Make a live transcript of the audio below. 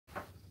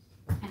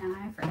and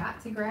I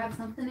forgot to grab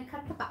something to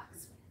cut the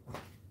box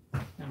with.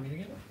 Want me to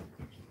get it?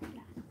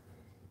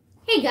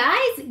 Hey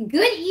guys,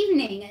 good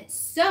evening.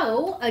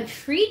 So a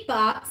treat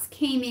box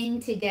came in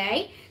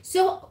today.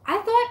 So I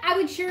thought I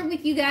would share it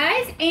with you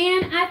guys,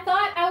 and I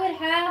thought I would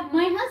have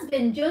my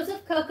husband,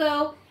 Joseph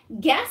Coco,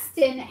 guest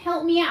and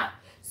help me out.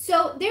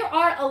 So there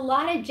are a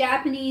lot of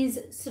Japanese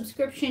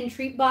subscription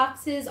treat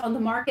boxes on the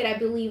market, I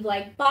believe,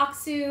 like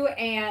Boxu,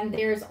 and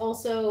there's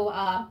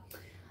also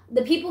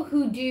the people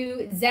who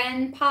do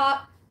Zen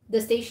Pop,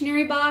 the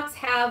stationery box,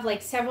 have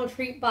like several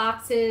treat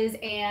boxes,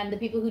 and the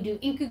people who do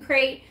Inku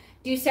Crate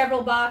do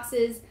several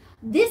boxes.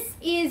 This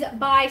is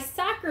by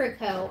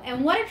Sakuraco,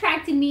 and what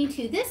attracted me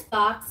to this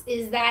box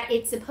is that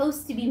it's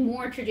supposed to be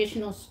more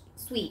traditional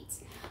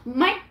sweets.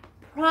 My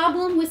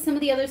problem with some of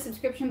the other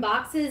subscription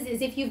boxes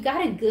is if you've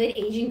got a good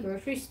Asian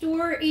grocery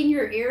store in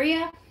your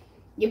area,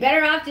 you're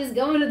better off just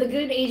going to the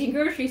good Asian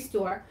grocery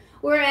store.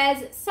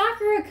 Whereas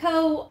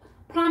Sakuraco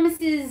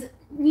promises,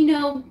 you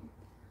know,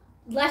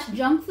 less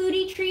junk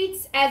foody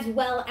treats as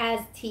well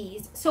as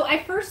teas. So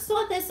I first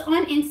saw this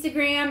on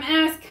Instagram and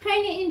I was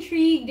kind of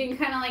intrigued and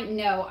kind of like,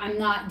 no, I'm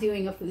not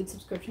doing a food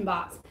subscription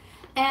box.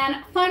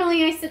 And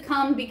finally I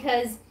succumbed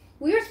because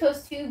we were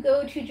supposed to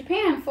go to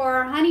Japan for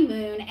our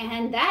honeymoon,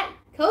 and that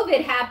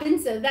COVID happened,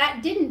 so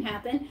that didn't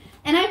happen.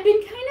 And I've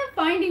been kind of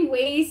finding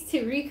ways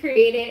to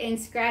recreate it and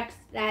scratch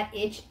that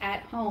itch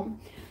at home.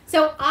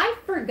 So I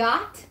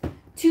forgot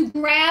to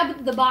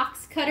grab the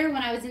box cutter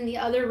when I was in the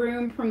other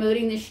room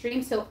promoting the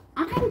stream. So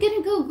I'm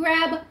gonna go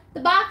grab the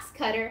box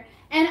cutter,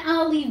 and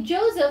I'll leave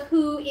Joseph,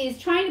 who is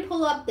trying to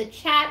pull up the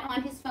chat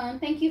on his phone.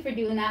 Thank you for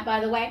doing that, by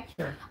the way.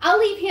 Sure. I'll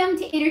leave him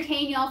to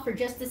entertain y'all for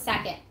just a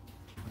second.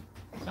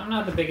 So I'm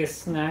not the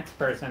biggest snacks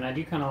person. I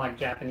do kind of like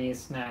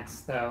Japanese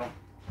snacks, though.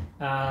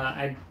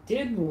 I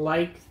did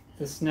like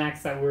the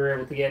snacks that we were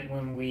able to get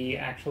when we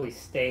actually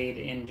stayed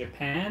in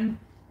Japan.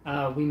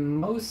 We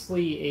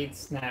mostly ate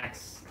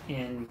snacks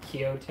in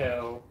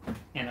Kyoto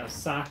and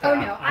Osaka. Oh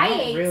no, I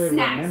ate really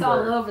snacks all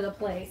over the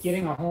place.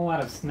 Getting a whole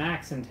lot of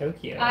snacks in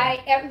Tokyo.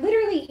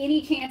 Literally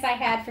any chance I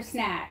had for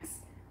snacks,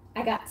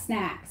 I got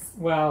snacks.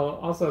 Well,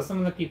 also some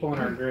of the people in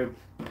our group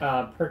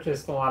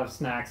purchased a lot of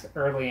snacks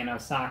early in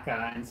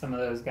Osaka, and some of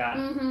those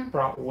got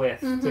brought with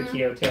to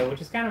Kyoto,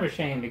 which is kind of a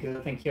shame because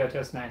I think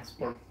Kyoto snacks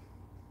were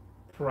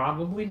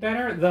probably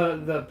better.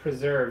 The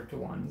preserved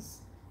ones.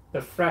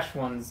 The fresh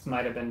ones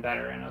might have been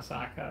better in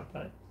Osaka,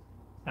 but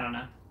I don't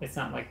know. It's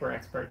not like we're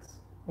experts.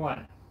 What?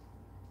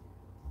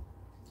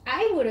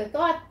 I would have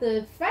thought we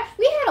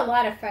had a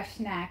lot of fresh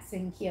snacks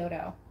in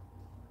Kyoto.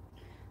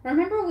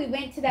 Remember we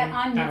went to that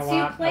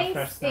Onmitsu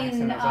place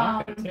in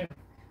Osaka, too.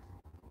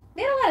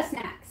 They had a lot of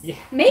snacks. Yeah.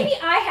 Maybe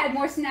I had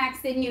more snacks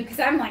than you, because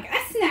I'm like, I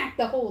snacked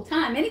the whole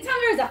time. Anytime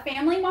there was a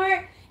family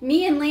mart,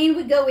 me and Lane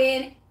would go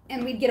in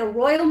and we'd get a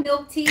royal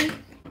milk tea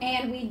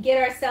and we'd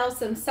get ourselves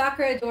some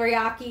Sakura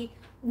Dorayaki.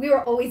 We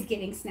were always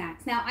getting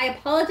snacks. Now, I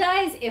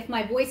apologize if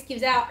my voice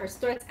gives out or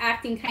starts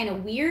acting kind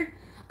of weird.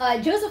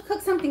 Joseph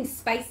cooked something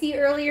spicy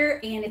earlier,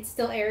 and it's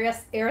still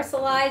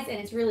aerosolized, and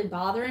it's really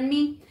bothering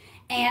me.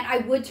 And I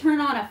would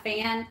turn on a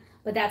fan,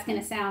 but that's going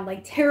to sound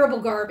like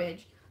terrible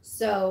garbage.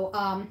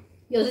 So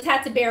you'll just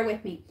have to bear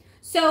with me.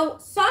 So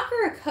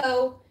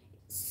Sakuraco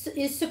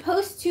is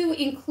supposed to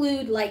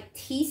include like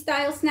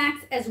tea-style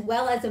snacks as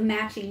well as a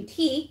matching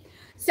tea.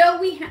 So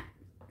we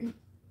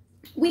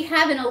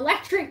have an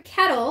electric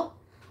kettle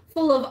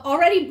full of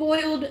already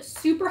boiled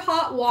super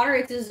hot water.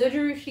 It's a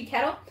zojirushi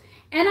kettle.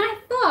 And I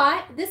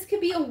thought this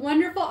could be a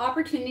wonderful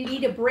opportunity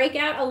to break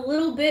out a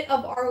little bit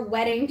of our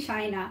wedding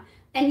china.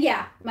 And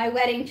yeah, my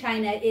wedding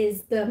china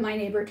is the My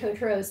Neighbor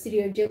Totoro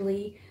Studio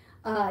Ghibli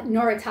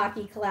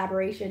Noritake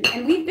collaboration.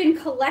 And we've been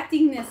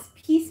collecting this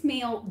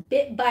piecemeal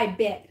bit by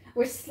bit.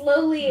 We're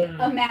slowly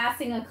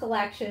amassing a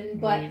collection,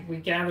 but we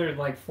gathered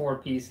like 4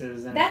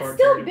 pieces in a short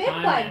period of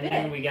time, and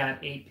then we got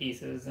 8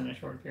 pieces in a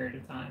short period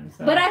of time.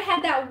 So. But I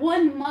had that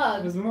one mug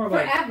it was more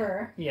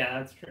forever. Like, yeah,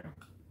 that's true.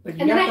 But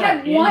you and got then I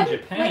that had one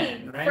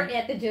Japan, plate right?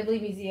 at the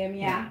Ghibli Museum,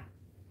 yeah.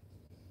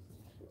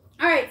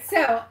 All right,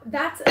 so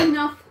that's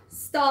enough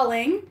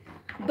stalling.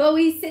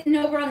 Bowie's sitting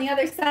over on the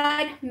other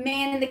side,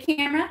 man in the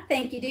camera.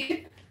 Thank you,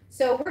 dude.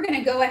 So we're going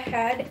to go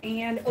ahead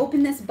and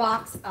open this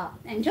box up.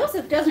 And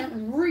Joseph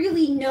doesn't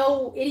really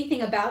know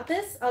anything about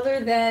this other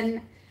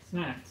than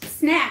snacks.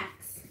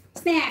 Snacks.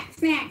 Snacks,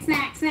 snacks,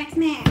 snacks, snacks,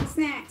 snacks,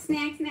 snacks,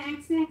 snacks,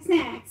 snacks, snacks,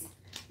 snacks.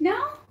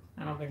 No?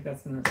 I don't think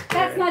that's in this.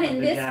 That's not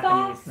in this Japanese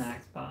box?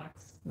 Snacks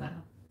box. No.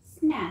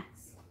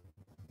 Snacks.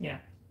 Yeah.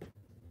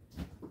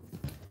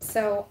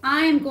 So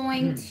I'm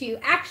going to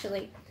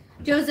actually,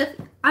 Joseph,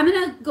 I'm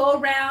going to go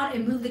around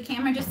and move the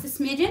camera just a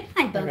smidgen.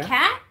 Hi, Bowcat.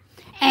 Okay.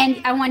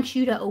 And I want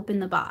you to open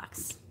the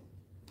box.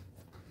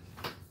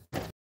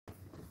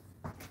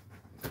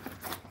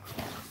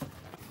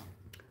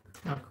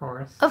 Of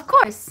course. Of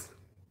course.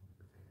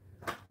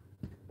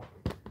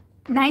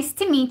 Nice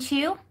to meet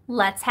you.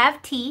 Let's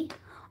have tea.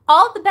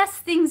 All the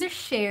best things are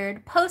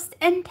shared. Post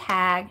and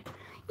tag.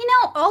 You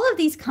know, all of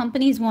these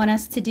companies want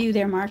us to do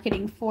their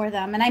marketing for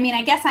them. And I mean,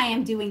 I guess I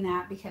am doing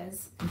that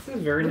because this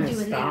is very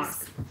nice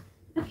stock.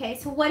 Okay,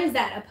 so what is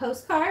that? A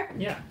postcard?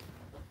 Yeah.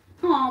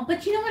 Oh,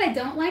 but you know what I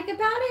don't like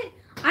about it?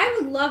 I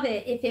would love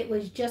it if it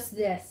was just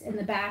this and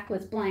the back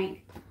was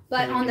blank.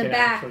 But on the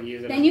back,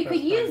 then you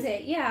could use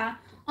it, yeah.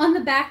 On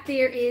the back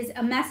there is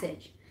a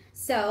message.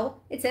 So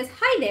it says,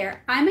 "Hi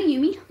there, I'm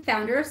Ayumi,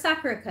 founder of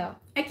Sakuraco.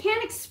 I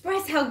can't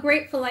express how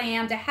grateful I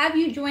am to have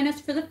you join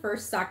us for the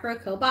first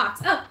Sakuraco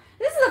box." Oh,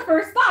 this is the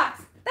first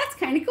box. That's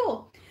kind of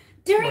cool.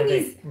 During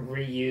these... They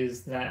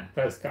reuse that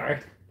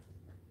postcard.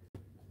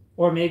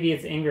 Or maybe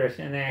it's English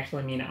and they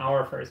actually mean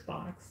our first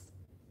box.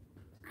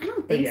 I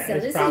don't think so.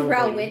 This is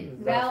well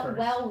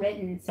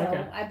written. So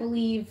okay. I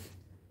believe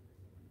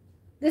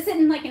this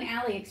isn't like an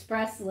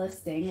AliExpress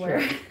listing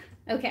where... Sure.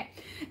 Okay.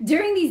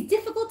 During these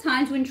difficult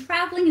times when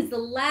traveling is the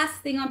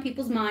last thing on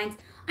people's minds,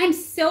 I'm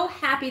so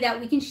happy that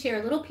we can share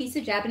a little piece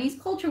of Japanese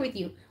culture with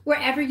you,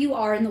 wherever you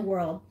are in the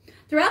world.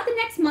 Throughout the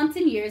next months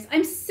and years,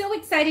 I'm so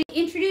excited to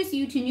introduce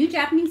you to new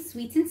Japanese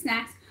sweets and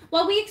snacks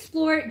while we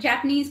explore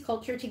Japanese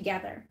culture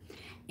together.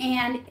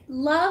 And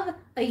love,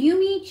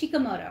 Ayumi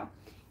Chikamoto.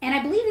 And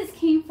I believe this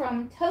came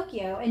from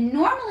Tokyo. And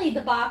normally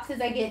the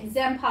boxes I get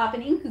Zen Pop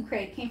and Inku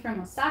Crepe came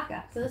from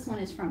Osaka. So this one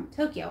is from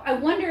Tokyo. I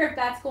wonder if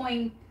that's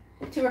going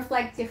to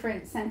reflect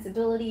different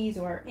sensibilities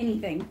or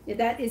anything. If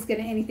that is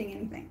going to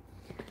anything.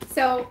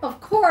 So, of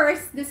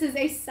course, this is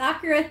a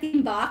Sakura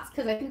theme box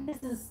because I think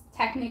this is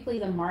technically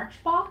the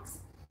March box.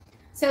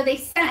 So they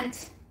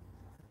sent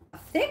a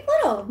thick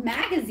little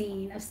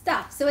magazine of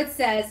stuff. So it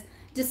says,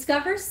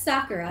 "Discover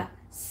Sakura,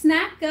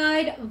 Snack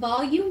Guide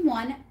Volume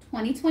 1,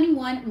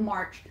 2021,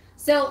 March."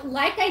 So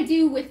like I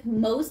do with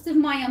most of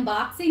my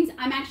unboxings,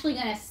 I'm actually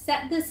going to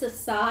set this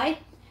aside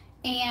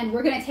and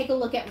we're going to take a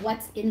look at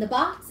what's in the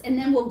box, and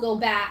then we'll go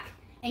back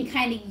and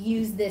kind of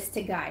use this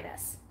to guide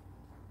us.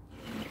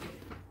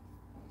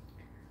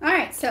 All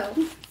right, so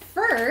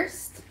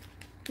first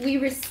we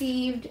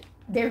received,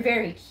 they're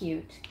very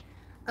cute.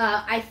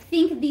 I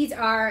think these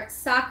are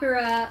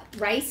Sakura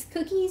rice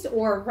cookies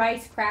or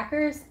rice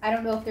crackers. I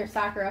don't know if they're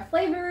Sakura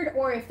flavored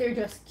or if they're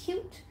just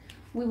cute.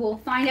 We will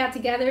find out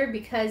together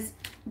because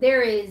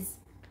there is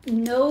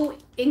no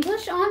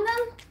English on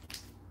them,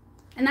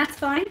 and that's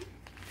fine.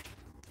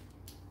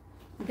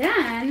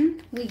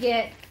 Then we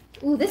get,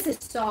 ooh, this is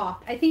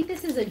soft. I think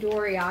this is a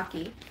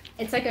dorayaki.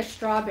 It's like a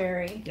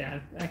strawberry. Yeah,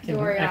 I can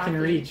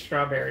read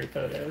strawberry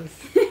photos.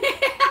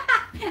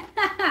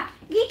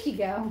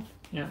 Ichigo.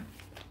 Yeah.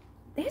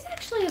 There's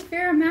actually a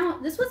fair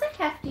amount. This was a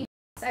hefty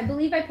box. I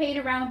believe I paid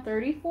around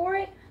 30 for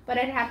it, but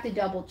I'd have to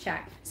double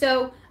check.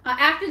 So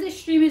after this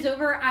stream is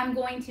over, I'm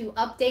going to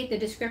update the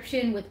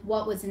description with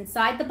what was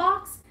inside the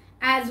box,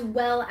 as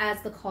well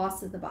as the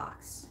cost of the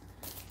box.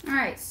 All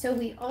right, so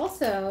we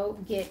also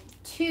get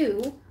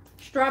 2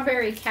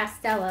 strawberry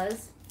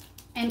Castellas.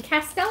 And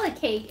Castella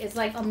cake is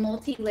like a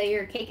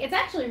multi-layer cake. It's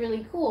actually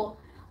really cool.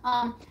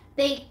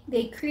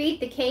 They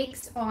create the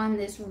cakes on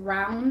this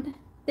round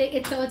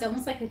thing. So it's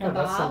almost like a kebab. Oh,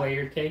 that's the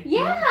layered cake?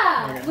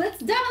 Yeah. Okay. Well,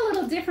 it's done a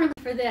little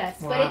differently for this,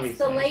 well, but it's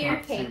the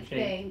layered cake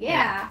thing.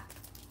 Yeah.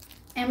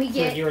 And we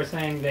get... So you were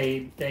saying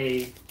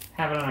they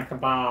have it on a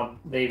kebab,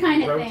 they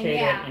kind of rotate thing,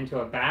 yeah. it into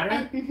a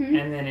batter,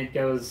 and then it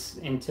goes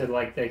into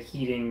like the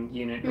heating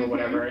unit or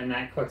whatever, and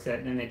that cooks it,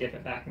 and then they dip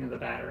it back into the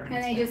batter.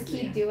 And they just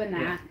keep doing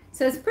that. Yeah.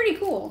 So it's pretty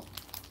cool.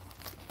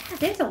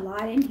 There's a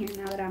lot in here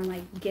now that I'm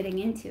like getting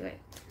into it.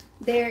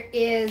 There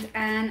is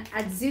an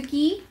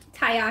Azuki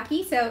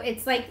Taiyaki, so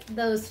it's like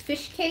those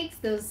fish cakes,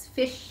 those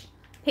fish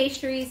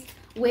pastries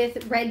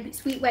with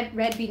sweet wet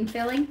red bean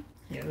filling.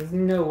 Yeah, there's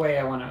no way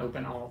I want to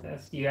open all of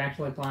this. Do you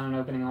actually plan on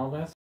opening all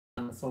this?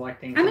 I'm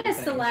selecting. I'm going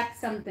to select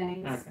some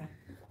things. Okay.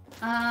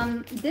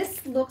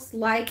 This looks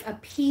like a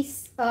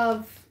piece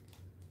of.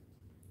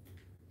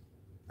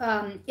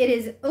 It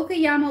is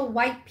Okayama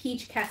White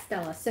Peach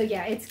Castella. So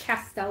yeah, it's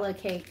Castella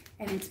cake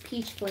and it's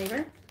peach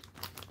flavor.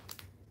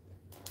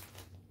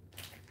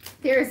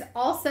 There's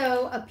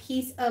also a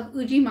piece of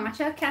Uji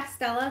Matcha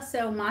Castella,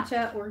 so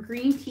matcha or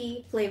green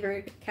tea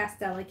flavored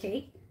Castella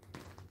cake.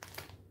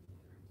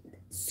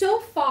 So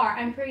far,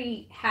 I'm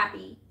pretty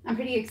happy. I'm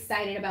pretty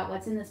excited about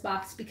what's in this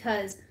box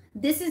because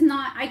this is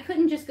not, I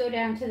couldn't just go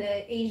down to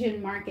the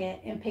Asian market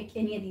and pick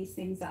any of these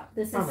things up.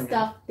 This is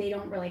stuff they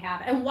don't really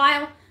have. And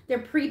while they're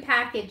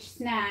pre-packaged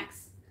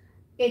snacks,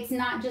 it's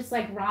not just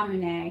like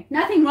ramune.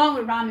 Nothing wrong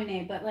with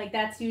ramune, but like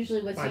that's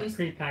usually what's used.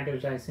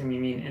 Pre-packaged, I assume you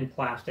mean in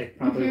plastic,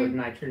 probably with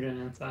nitrogen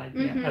inside,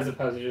 yeah, as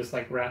opposed to just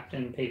like wrapped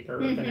in paper or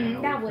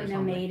banana. That wouldn't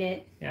have made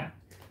it. Yeah.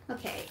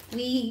 Okay,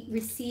 we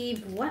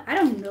received what? I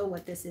don't know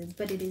what this is,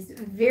 but it is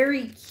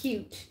very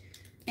cute,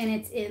 and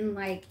it's in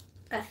like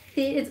a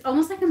thin. It's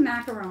almost like a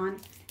macaron,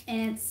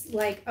 and it's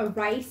like a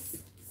rice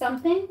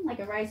something, like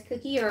a rice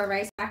cookie or a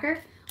rice cracker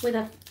with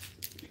a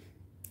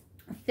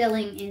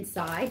filling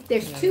inside.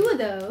 There's 2 of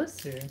those.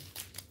 2.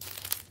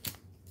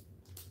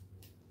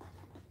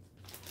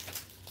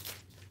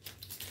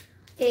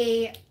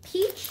 A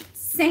peach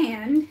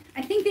sand.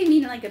 I think they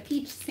mean like a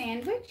peach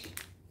sandwich.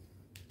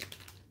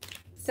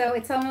 So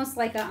it's almost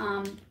like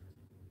a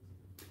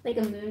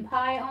moon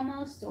pie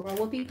almost, or a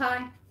whoopie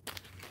pie.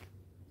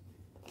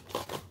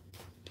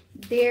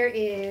 There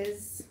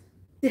is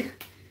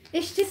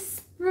It's just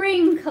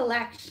spring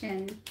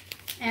collection.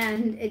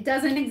 And it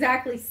doesn't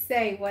exactly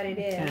say what it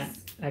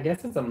is. I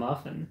guess it's a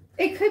muffin.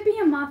 It could be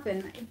a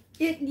muffin.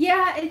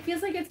 It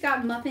feels like it's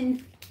got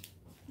muffin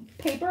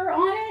paper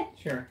on it.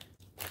 Sure.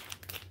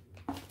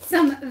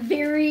 Some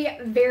very,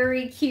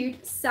 very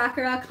cute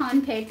Sakura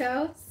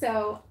Konpeito.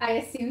 So I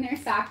assume they're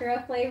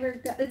Sakura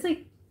flavored. It's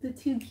like the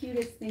two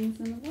cutest things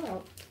in the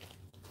world.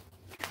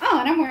 Oh,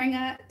 and I'm wearing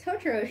a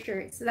Totoro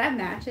shirt, so that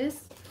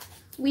matches.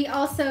 We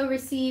also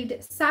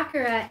received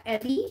Sakura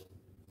Ebi.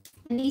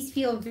 And these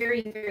feel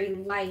very, very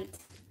light.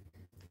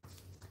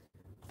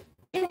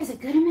 There's a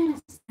good amount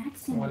of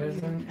snacks in here. What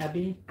is an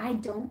ebi? I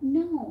don't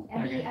know.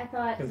 Ebi, okay. I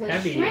thought was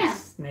heavy shrimp.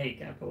 Is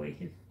snake, I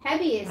believe.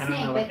 Heavy is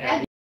snake, but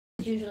ebi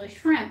is usually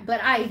shrimp.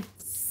 But I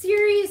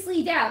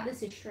seriously doubt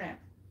this is shrimp.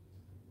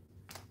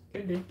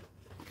 Could be.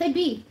 Could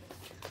be.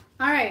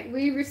 All right,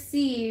 we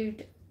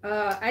received,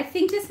 I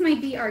think this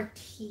might be our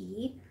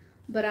tea.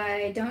 But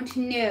I don't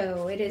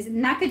know. It is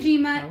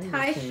Nakajima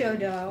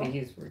Taishodo.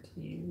 These were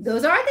teas.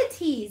 Those are the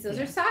teas. Those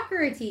are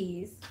Sakura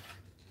teas.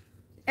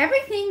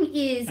 Everything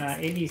is.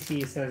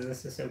 ABC says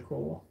this is so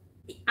cool.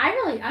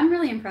 I'm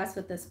really impressed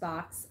with this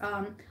box.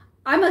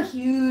 I'm a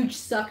huge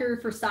sucker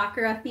for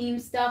Sakura themed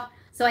stuff,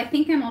 so I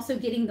think I'm also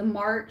getting the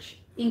March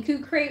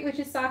Inku crate, which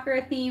is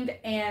Sakura themed,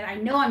 and I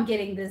know I'm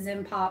getting the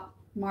Zenpop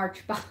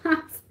March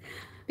box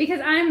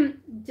because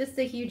I'm just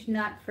a huge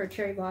nut for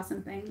cherry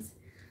blossom things.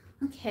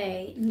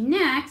 Okay,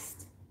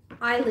 next,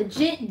 I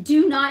legit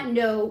do not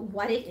know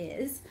what it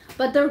is,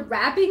 but the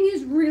wrapping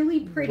is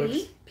really pretty.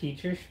 Looks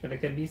peachish, but it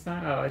could be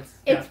Sakura. Oh,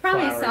 it's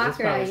probably flowers.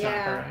 Sakura, it's probably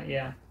yeah. Sakura,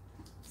 yeah.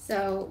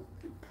 So,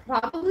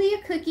 probably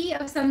a cookie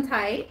of some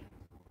type.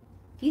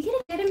 You get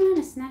a good amount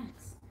of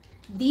snacks.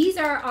 These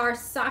are our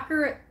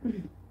Sakura,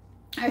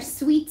 our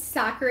sweet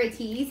Sakura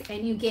teas,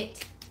 and you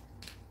get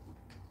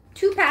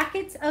 2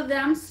 packets of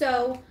them.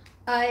 So,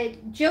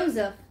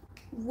 Joseph,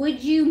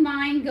 would you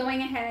mind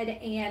going ahead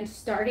and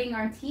starting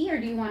our tea, or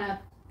do you want to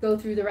go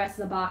through the rest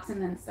of the box and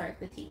then start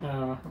the tea?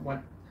 How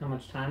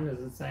much time does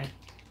it say?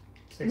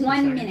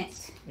 1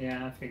 minute.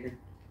 Yeah, I figured.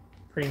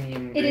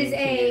 Premium. It is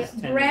a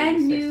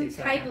brand new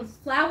type seconds. of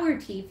flower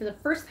tea for the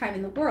first time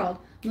in the world,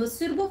 most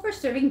suitable for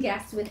serving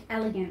guests with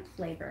elegant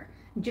flavor.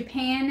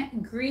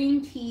 Japan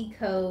Green Tea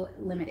Co.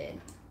 Limited.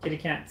 Kitty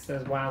Cat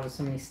says, wow, there's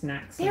so many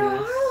snacks There in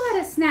this. are a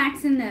lot of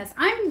snacks in this.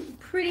 I'm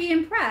pretty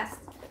impressed.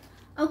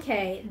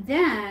 Okay,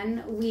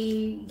 then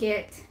we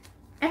get,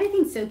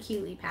 everything's so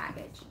cutely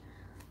packaged.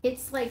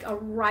 It's like a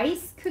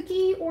rice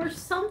cookie or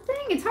something.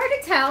 It's hard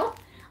to tell.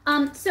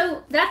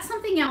 So that's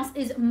something else,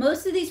 is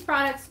most of these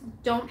products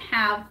don't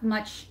have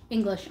much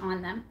English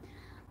on them.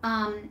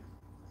 And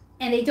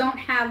they don't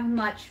have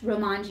much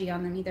Romanji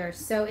on them either.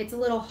 So it's a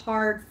little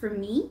hard for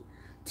me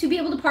to be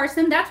able to parse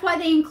them. That's why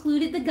they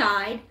included the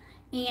guide.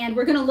 And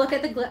we're going to look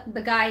at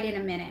the guide in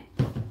a minute.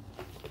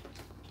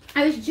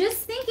 I was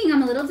just thinking,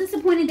 I'm a little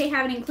disappointed they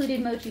haven't included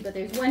Mochi, but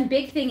there's one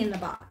big thing in the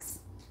box.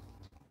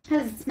 How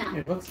does it smell?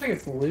 It looks like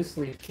it's loose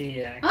leaf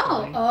tea, actually.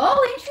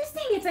 Oh,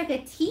 interesting. It's like a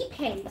tea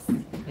paste.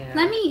 Yeah.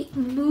 Let me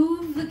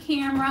move the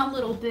camera a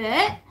little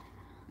bit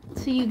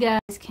so you guys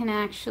can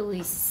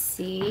actually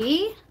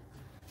see.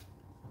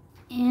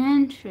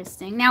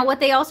 Interesting. Now, what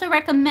they also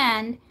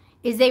recommend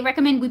is they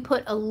recommend we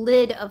put a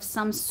lid of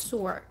some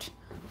sort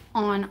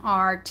on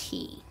our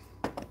tea.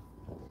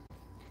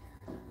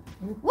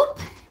 Whoop.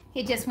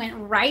 It just went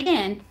right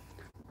in.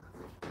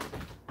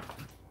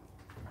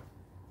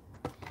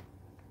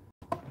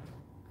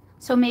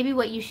 So maybe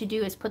what you should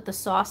do is put the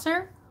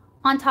saucer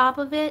on top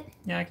of it.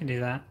 Yeah, I can do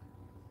that.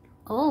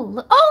 Oh,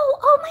 look.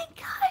 Oh my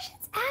gosh,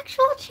 it's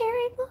actual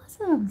cherry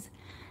blossoms.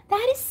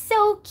 That is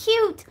so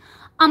cute.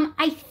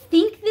 I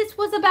think this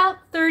was about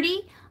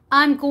 30.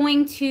 I'm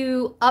going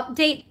to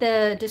update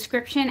the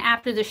description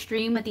after the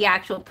stream with the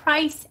actual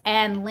price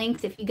and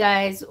links if you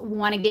guys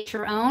want to get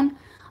your own.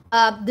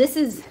 This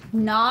is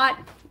not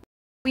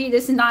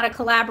a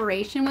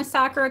collaboration with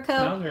Sakura Co.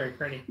 That was very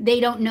pretty. They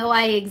don't know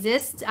I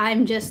exist.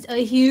 I'm just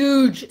a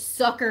huge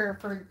sucker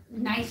for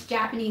nice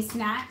Japanese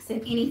snacks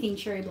and anything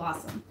cherry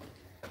blossom.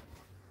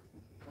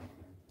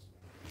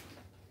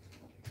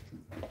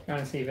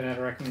 Trying to see if it had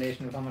a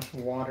recommendation of how much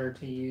water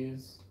to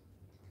use.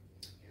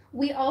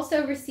 We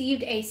also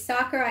received a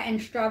Sakura and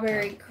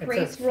strawberry crepe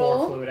it says 4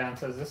 roll. fluid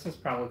ounces. This is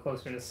probably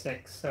closer to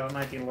 6, so it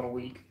might be a little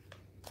weak.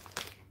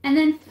 And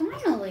then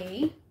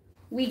finally,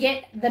 we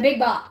get the big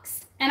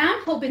box. And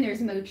I'm hoping there's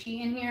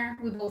mochi in here.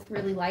 We both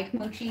really like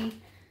mochi.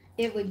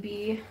 It would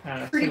be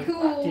pretty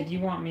cool. Did you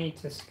want me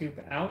to scoop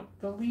out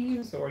the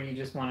leaves, or you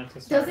just wanted to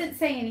start? Does it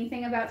say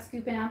anything about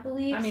scooping out the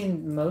leaves? I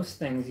mean, most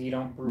things you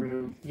don't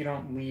brew, you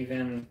don't leave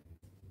in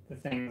the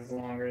things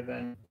longer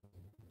than...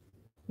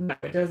 No,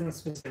 it doesn't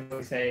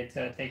specifically say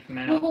to take them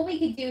out. Well, what we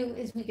could do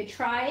is we could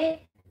try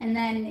it, and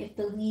then if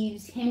the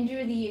leaves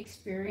hinder the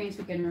experience,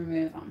 we can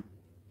remove them.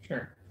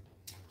 Sure.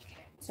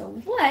 So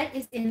what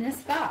is in this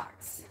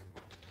box?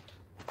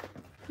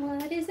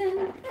 What is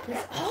in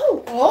this?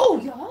 Oh,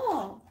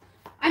 y'all.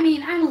 I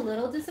mean, I'm a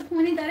little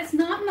disappointed that it's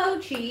not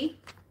mochi,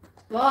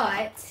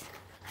 but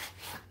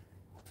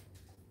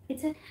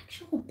it's an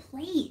actual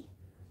plate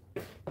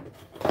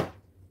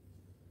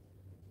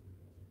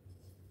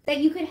that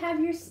you could have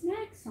your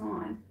snacks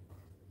on.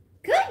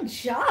 Good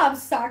job,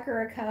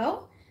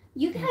 Sakuraco.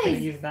 You guys. You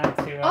can use that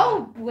to.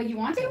 Oh, well, you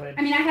want to? lid.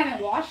 I mean, I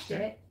haven't washed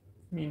it.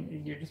 I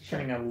mean, you're just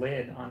putting a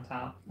lid on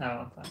top. Oh,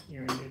 I thought you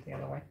were going to do it the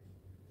other way.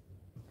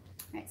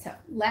 All right, so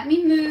let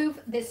me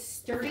move this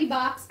sturdy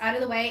box out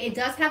of the way. It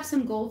does have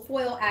some gold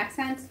foil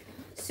accents.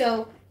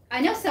 So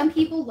I know some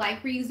people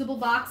like reusable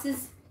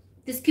boxes.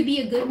 This could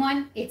be a good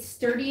one. It's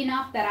sturdy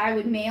enough that I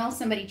would mail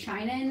somebody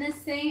China in this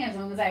thing as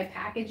long as I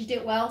packaged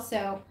it well.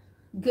 So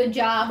good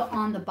job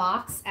on the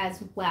box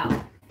as well.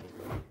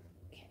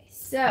 Okay,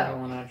 so. Do you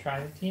want to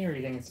try the tea, or do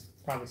you think it's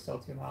probably still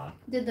too hot?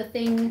 Did the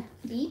thing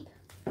beep?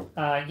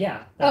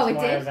 Yeah. That's it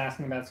why did? I was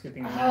asking about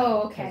scooping them out.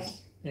 Oh, okay.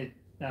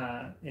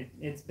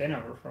 It's been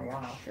over for a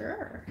while.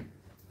 Sure.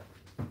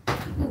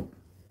 Ooh.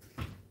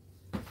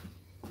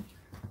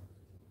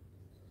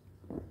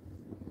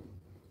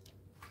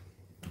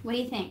 What do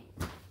you think?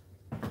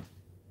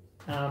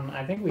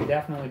 I think we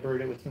definitely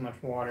brewed it with too much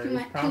water.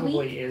 It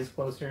probably is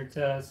closer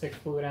to 6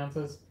 fluid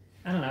ounces.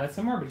 I don't know. It's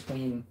somewhere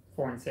between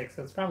 4 and 6,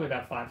 so it's probably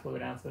about 5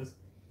 fluid ounces.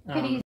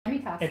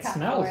 It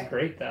smells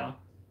great, though.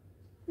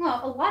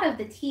 Well, a lot of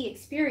the tea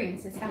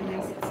experience is how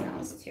nice it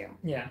smells, too.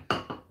 Yeah.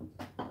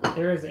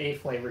 There is a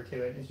flavor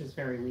to it. It's just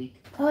very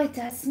weak. Oh, it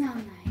does smell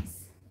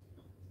nice.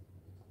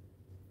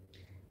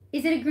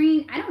 Is it a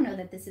green? I don't know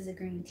that this is a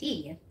green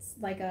tea. It's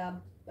like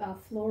a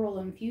floral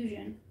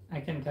infusion.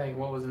 I can tell you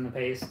what was in the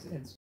paste.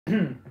 It's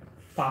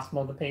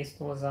possible the paste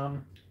was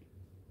a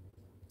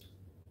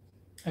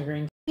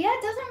green tea. Yeah,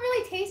 it doesn't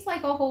really taste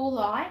like a whole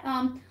lot.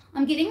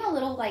 I'm getting a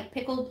little like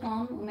pickled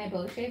plum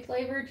umeboshi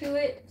flavor to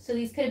it. So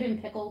these could have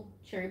been pickled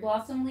cherry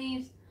blossom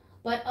leaves.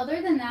 But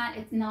other than that,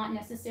 it's not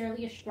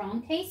necessarily a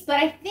strong taste. But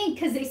I think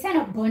because they sent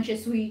a bunch of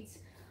sweets,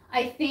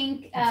 I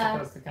think it's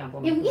supposed to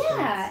complement the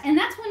sweets. and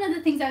that's one of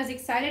the things I was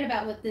excited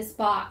about with this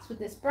box, with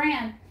this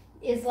brand,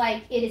 is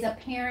like it is a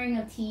pairing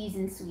of teas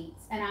and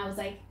sweets. And I was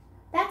like,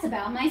 that's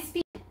about my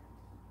speed.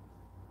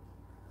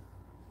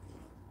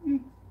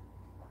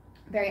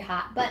 Very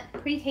hot, but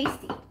pretty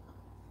tasty.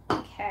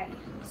 Okay,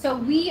 so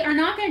we are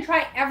not going to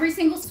try every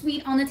single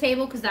sweet on the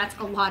table because that's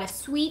a lot of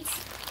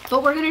sweets,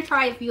 but we're going to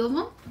try a few of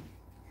them.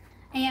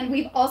 And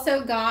we've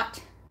also got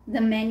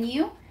the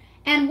menu.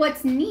 And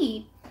what's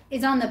neat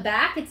is on the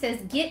back, it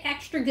says, get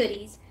extra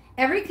goodies.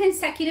 Every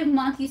consecutive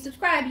month you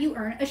subscribe, you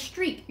earn a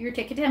streak, your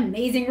ticket to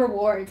amazing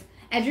rewards.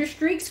 As your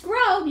streaks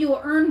grow, you will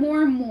earn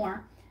more and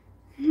more.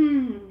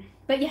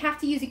 But you have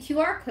to use a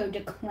QR code to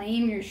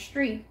claim your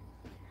streak.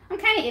 I'm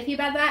kind of iffy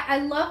about that. I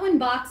love when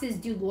boxes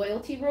do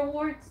loyalty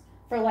rewards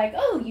for like,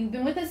 oh, you've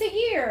been with us a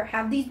year,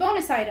 have these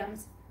bonus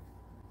items.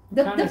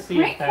 The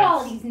print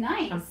quality's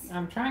nice.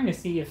 I'm trying to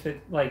see if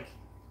it, like,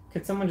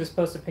 could someone just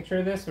post a picture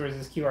of this, or is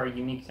this QR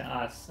unique to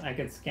us? I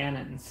could scan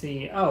it and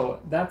see, oh,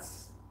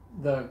 that's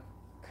the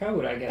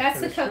code, I guess. That's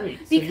for the code. streak.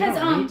 So because,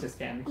 you don't need to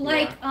scan the QR.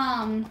 like,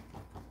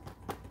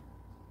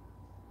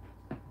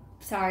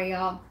 sorry,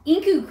 y'all.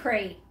 Inku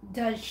Crate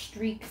does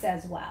streaks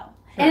as well.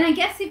 Sure. And I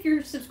guess if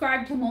you're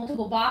subscribed to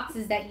multiple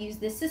boxes that use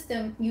this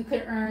system, you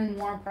could earn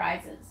more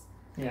prizes.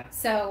 Yeah.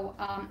 So,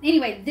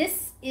 anyway,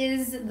 this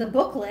is the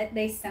booklet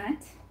they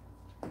sent.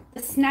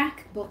 The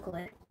snack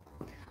booklet.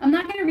 I'm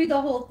not going to read the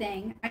whole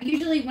thing. I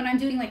usually, when I'm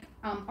doing like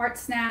art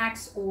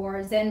snacks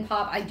or Zen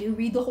Pop, I do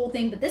read the whole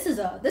thing. But this is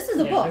a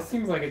book. This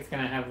seems like it's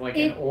going to have like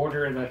an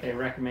order that they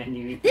recommend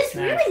you eat. This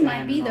really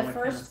might be the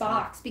first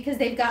box because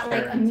they've got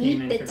like a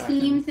meet the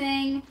team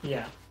thing.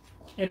 Yeah,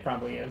 it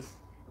probably is.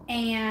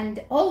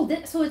 And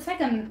so it's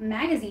like a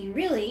magazine,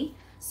 really.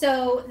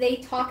 So they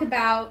talk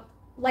about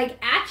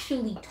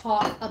actually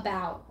talk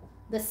about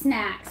the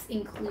snacks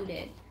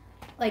included,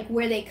 like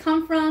where they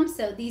come from.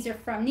 So these are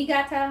from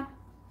Niigata.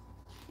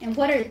 And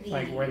what are these?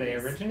 Like where they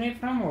originate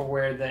from, or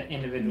where the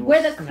individual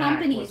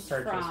company was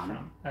purchased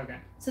from? Okay.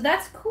 So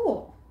that's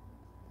cool.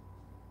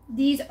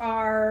 These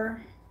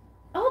are,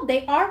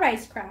 they are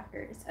rice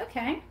crackers.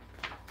 Okay.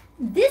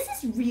 This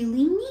is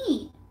really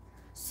neat.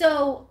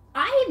 So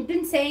I had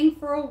been saying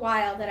for a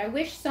while that I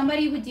wish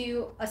somebody would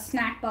do a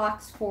snack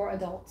box for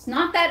adults.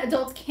 Not that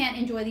adults can't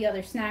enjoy the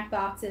other snack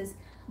boxes,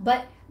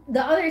 but the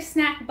other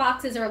snack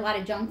boxes are a lot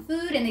of junk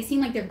food, and they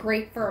seem like they're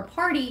great for a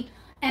party.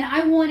 And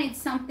I wanted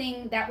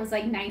something that was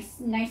like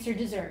nicer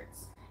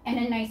desserts and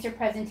a nicer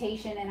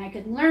presentation, and I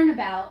could learn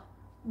about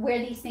where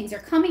these things are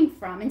coming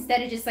from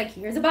instead of just like,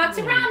 here's a box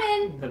of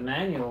ramen. The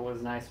manual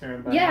was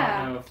nicer, but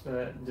I don't know if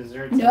the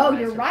desserts. No,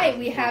 you're right.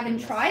 We haven't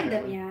tried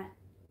them yet.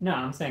 No,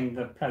 I'm saying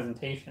the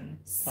presentation.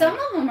 Some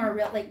of them are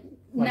real,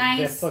 nice.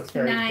 This looks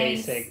very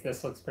basic.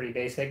 This looks pretty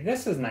basic.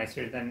 This is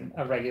nicer than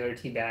a regular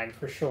tea bag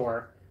for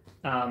sure.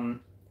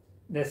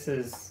 This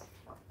is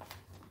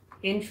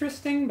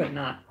interesting, but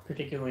not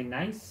particularly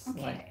nice.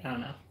 Okay. I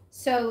don't know.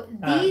 So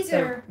these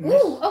are...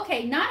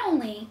 okay. Not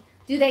only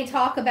do they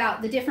talk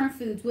about the different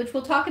foods, which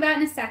we'll talk about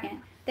in a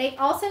second, they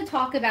also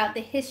talk about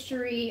the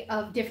history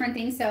of different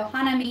things. So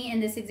hanami in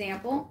this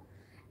example.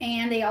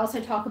 And they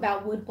also talk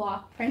about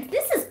woodblock prints.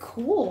 This is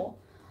cool.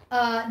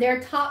 Their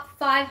top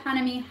 5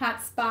 hanami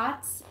hot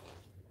spots.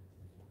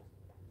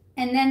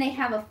 And then they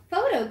have a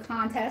photo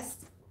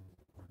contest.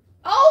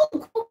 Oh,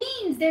 cool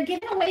beans. They're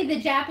giving away the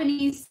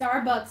Japanese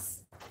Starbucks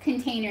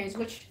containers,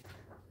 which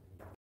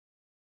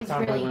is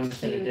probably really limited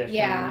cute. edition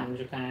Yeah. in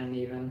Japan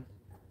even.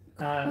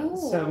 Cool.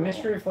 So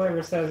Mystery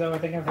Flavor says, oh, I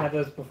think I've had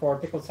those before.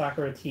 Pickled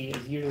Sakura tea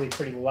is usually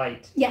pretty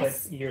light.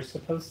 Yes. But you're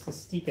supposed to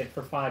steep it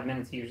for 5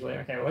 minutes usually.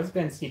 Okay, well, it's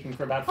been steeping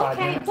for about 5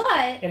 minutes.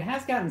 Okay, but It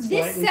has gotten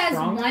slightly this says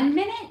stronger. 1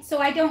 minute, so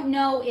I don't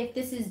know if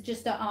this is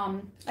just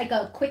a like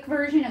a quick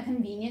version, a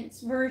convenience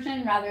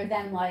version, rather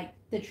than like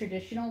the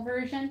traditional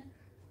version.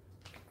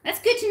 That's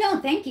good to know.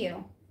 Thank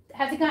you.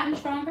 Has it gotten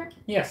stronger?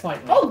 Yeah,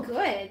 slightly. Oh,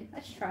 good.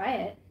 Let's try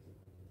it.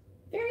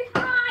 Very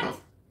hot.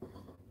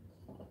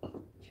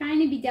 Trying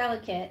to be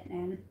delicate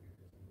and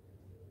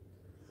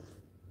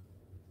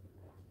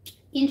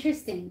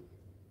interesting.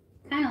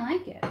 Kind of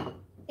like it.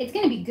 It's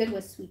going to be good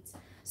with sweets.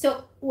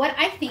 So what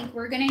I think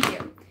we're going to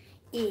do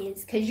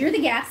is, because you're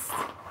the guest,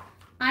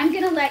 I'm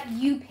going to let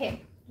you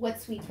pick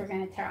what sweets we're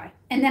going to try.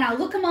 And then I'll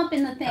look them up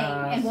in the thing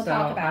and we'll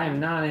talk about I am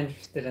them. not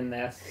interested in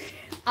this.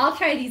 I'll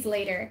try these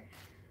later.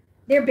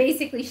 They're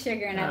basically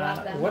sugar and I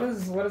love them. What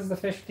is the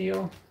fish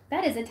deal?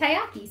 That is a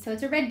taiyaki, so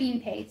it's a red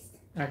bean paste.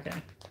 Okay.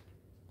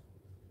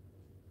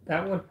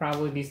 That would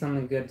probably be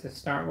something good to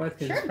start with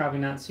because it's probably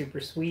not super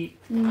sweet.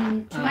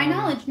 To my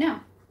knowledge, no.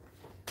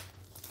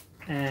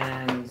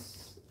 And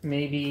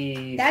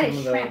maybe That some is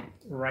of the shrimp.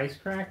 rice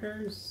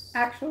crackers.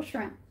 Actual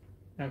shrimp.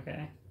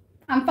 Okay.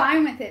 I'm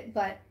fine with it,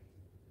 but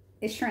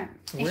it's shrimp.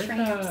 It's Where'd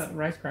shrimps. the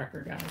rice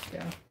cracker guys go?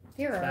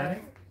 Here That are.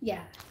 it?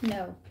 Yeah.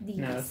 No. These.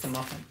 No, it's the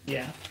muffin.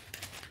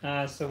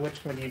 Yeah. So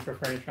which would you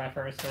prefer to try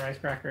first, the rice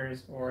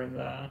crackers or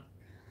the?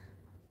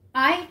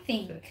 I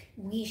think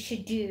we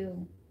should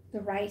do the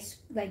rice.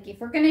 Like, if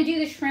we're gonna do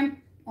the shrimp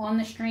on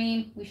the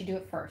stream, we should do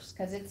it first,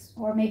 because it's,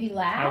 or maybe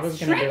last. I was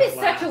gonna Shrimp do it is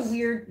such a last.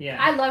 weird.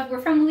 Yeah.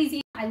 We're from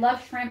Louisiana. I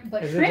love shrimp,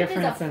 but There's a shrimp is a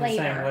difference in saying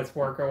flavor. let's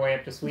work our way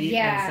up to sweet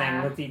Yeah. and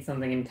saying let's eat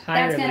something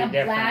entirely That's gonna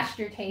different. blast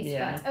your taste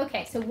Yeah. buds.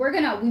 Okay, so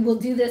we will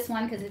do this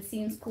one because it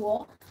seems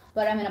cool,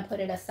 but I'm gonna put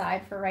it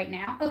aside for right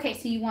now. Okay,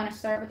 so you want to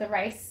start with the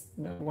rice?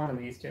 One of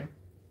these two.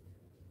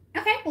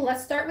 Okay, well,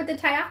 let's start with the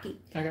taiyaki.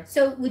 Okay.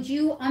 So would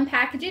you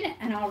unpackage it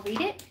and I'll read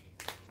it?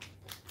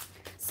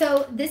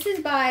 So this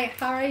is by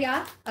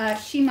Haraya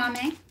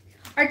Shimame.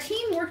 Our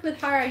team worked with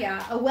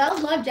Haraya, a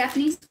well-loved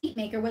Japanese sweet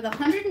maker with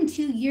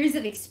 102 years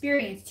of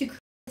experience, to create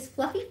this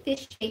fluffy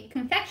fish-shaped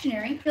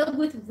confectionery filled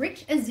with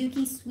rich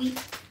azuki sweet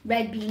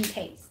red bean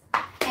paste.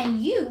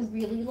 And you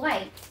really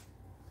like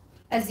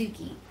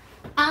azuki.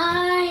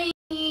 I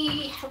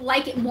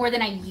like it more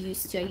than I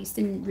used to. I used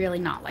to really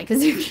not like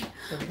azuki,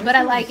 So but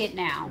I this like is it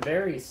now.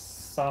 Very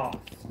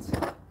soft.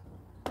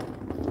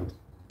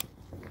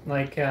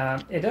 Like,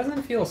 it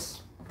doesn't feel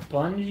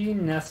spongy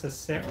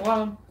necessarily.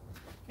 Well,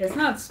 it's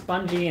not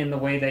spongy in the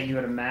way that you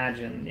would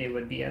imagine it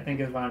would be, I think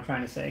is what I'm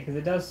trying to say, because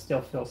it does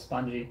still feel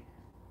spongy.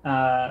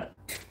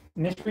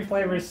 Mystery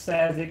Flavors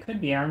says it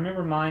could be. I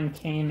remember mine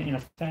came in a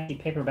fancy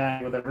paper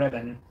bag with a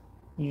ribbon.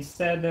 You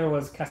said there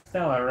was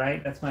Castella,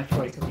 right? That's my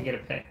choice if we get a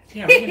pick.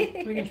 Yeah, we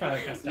can try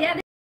the Castella. Yeah,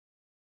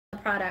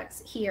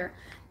 products here.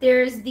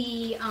 There's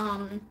the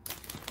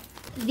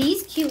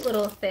these cute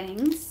little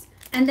things,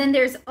 and then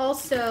there's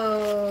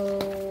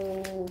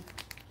also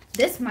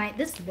this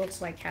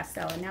looks like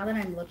Castella. Now that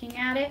I'm looking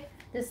at it,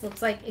 this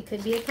looks like it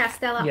could be a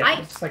Castella.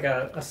 Yeah, it's like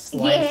a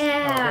slice.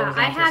 Yeah,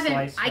 I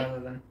haven't. Slice rather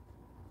than...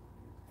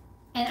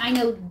 And I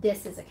know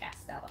this is a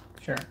Castella.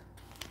 Sure.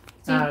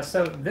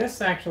 So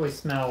this actually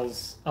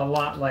smells a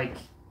lot like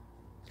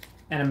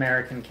an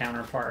American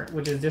counterpart,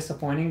 which is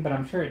disappointing, but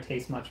I'm sure it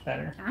tastes much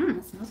better. I don't know.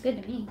 It smells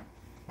good to me.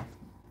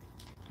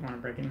 Want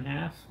to break it in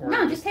half? Or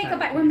No, just take a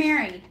bite. We're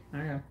married.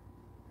 Okay.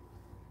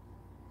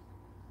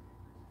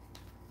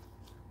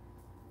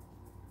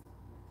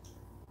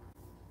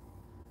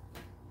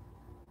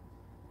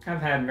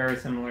 I've had very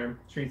similar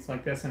treats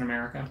like this in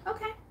America.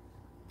 Okay.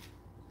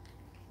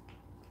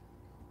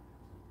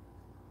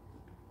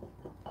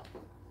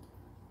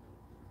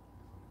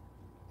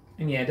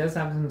 And yeah, it does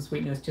have some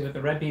sweetness to it.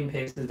 The red bean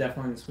paste is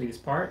definitely the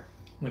sweetest part,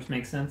 which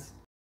makes sense.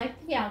 I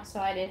like the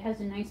outside. It has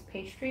a nice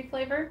pastry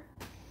flavor.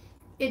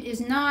 It is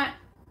not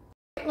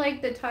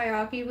like the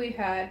taiyaki we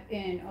had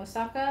in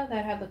Osaka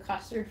that had the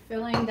custard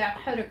filling. That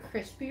had a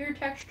crispier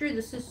texture.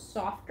 This is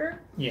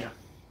softer. Yeah.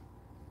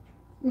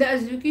 The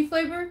azuki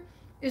flavor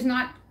is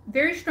not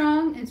very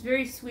strong. It's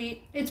very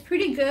sweet. It's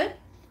pretty good.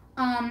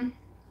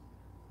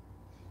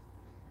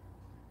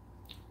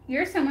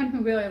 You're someone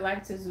who really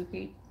likes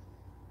azuki.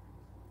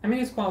 I mean,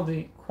 it's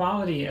quality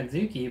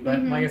azuki,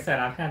 but like I said,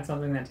 I've had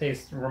something that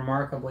tastes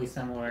remarkably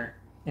similar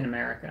in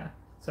America.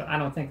 So I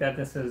don't think that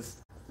this is...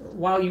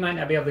 While you might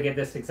not be able to get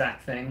this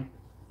exact thing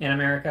in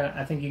America,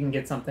 I think you can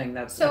get something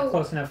that's a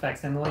close enough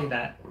facsimile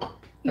that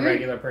a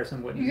regular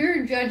person wouldn't.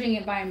 You're judging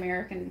it by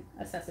American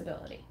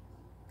accessibility.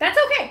 That's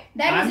okay.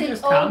 That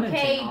is an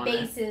okay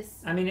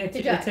basis. I mean, it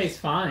tastes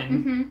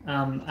fine.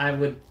 I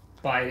would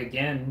buy it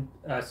again,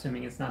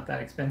 assuming it's not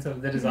that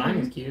expensive. The design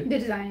is cute. The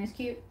design is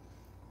cute.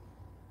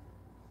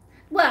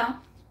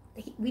 Well,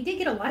 we did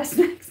get a lot of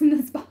snacks in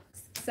this box,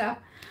 so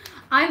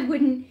I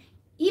wouldn't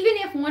even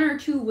if one or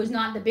two was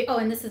not the big, oh,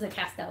 and this is a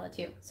Castella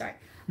too, sorry.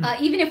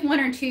 Even if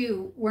one or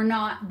two were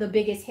not the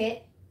biggest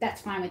hit,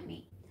 that's fine with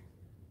me.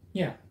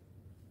 Yeah.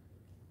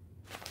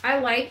 I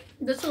like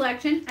the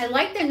selection. I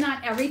like that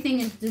not everything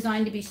is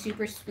designed to be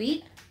super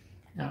sweet.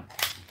 No.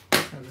 Do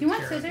you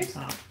want scissors?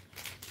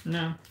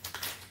 No.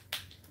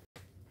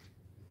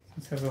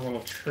 This has a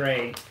little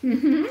tray.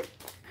 Mm-hmm.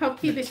 Help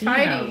keep it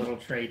tidy. Has a little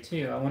tray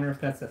too. I wonder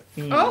if that's a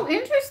theme. Oh,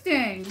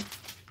 interesting.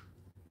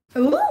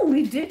 Oh,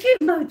 we did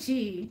get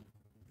mochi.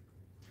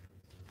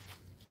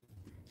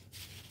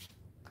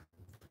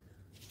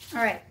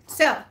 All right,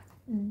 so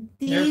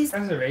these their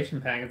preservation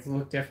packets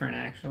look different,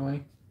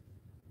 actually.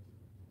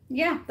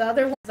 Yeah, the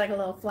other one's like a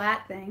little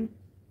flat thing.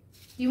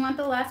 Do you want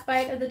the last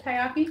bite of the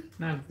taiyaki?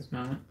 Not at this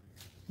moment.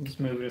 I'll just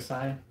move it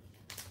aside.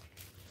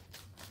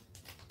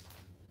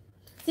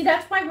 See,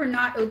 that's why we're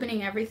not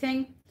opening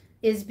everything,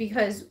 is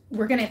because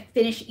we're going to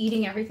finish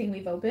eating everything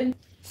we've opened.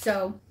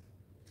 So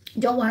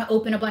don't want to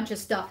open a bunch of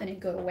stuff and it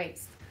go to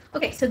waste.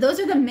 Okay, so those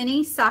are the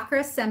mini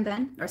Sakura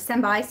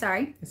Senbei,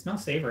 sorry. It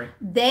smells savory.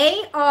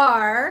 They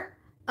are,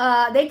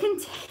 they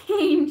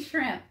contain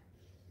shrimp.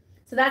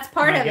 So that's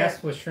part of it. My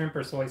guess was shrimp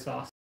or soy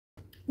sauce.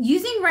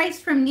 Using rice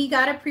from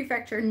Niigata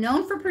Prefecture,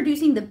 known for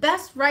producing the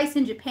best rice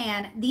in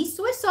Japan, these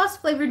soy sauce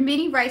flavored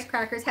mini rice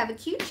crackers have a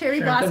cute cherry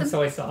shrimp blossom. And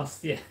soy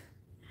sauce, yeah.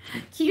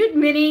 Cute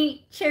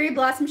mini cherry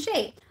blossom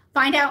shape.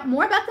 Find out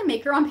more about the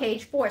maker on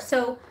page 4.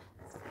 So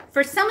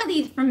for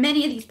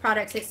many of these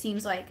products, it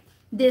seems like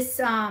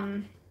this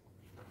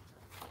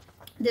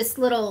this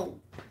little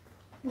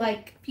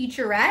like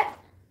featurette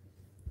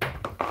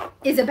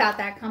is about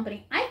that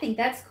company. I think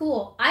that's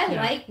cool. I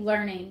like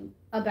learning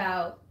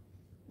about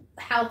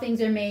how things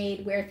are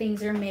made, where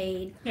things are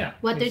made,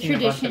 what the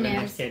tradition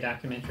is. NHK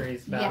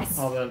documentaries about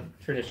all the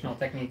traditional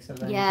techniques of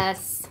them.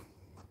 Yes.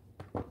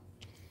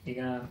 You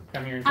gonna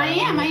come here and I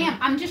am.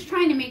 I'm just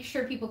trying to make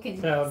sure people can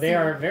So they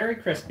are very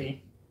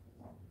crispy.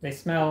 They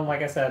smell,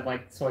 like I said,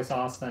 like soy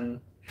sauce and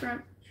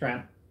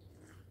shrimp.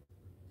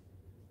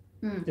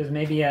 There's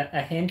maybe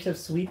a hint of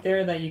sweet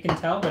there that you can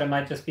tell, but it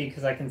might just be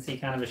because I can see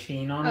kind of a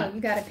sheen on it. Oh, you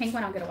got a pink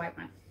one, I'll get a white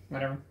one.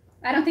 Whatever.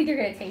 I don't think they're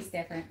going to taste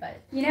different,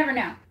 but you never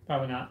know.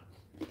 Probably not.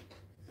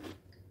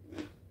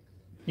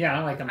 Yeah,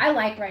 I like them. I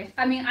like rice.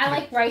 I mean, I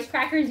like rice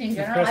crackers in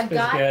general. The crisp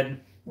is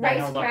good.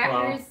 Rice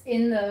crackers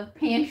in the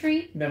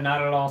pantry. They're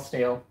not at all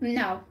stale.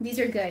 No, these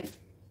are good.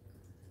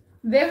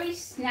 Very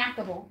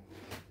snackable.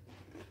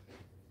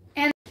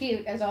 And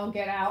cute as all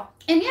get out.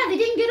 And yeah, they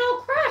didn't get all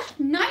crushed.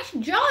 Nice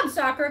job,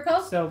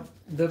 Sakuraco. So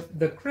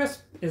the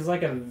crisp is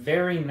like a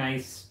very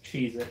nice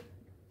Cheez-It,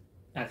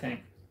 I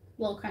think.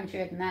 A little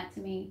crunchier than that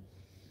to me.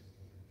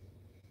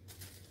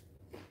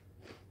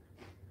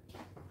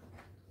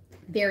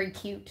 Very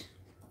cute.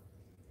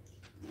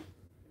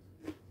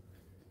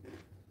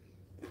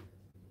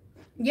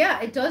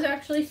 Yeah, it does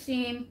actually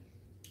seem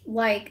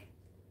like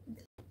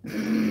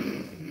there's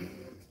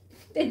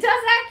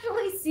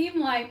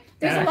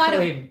a lot of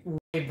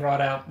really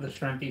brought out the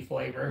shrimpy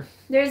flavor.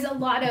 There's a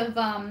lot of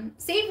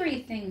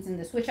savory things in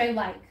this, which I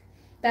like.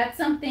 That's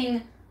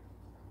something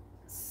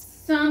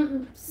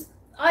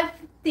I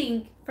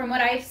think from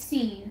what I've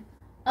seen,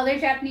 other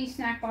Japanese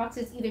snack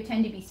boxes either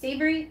tend to be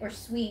savory or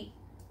sweet.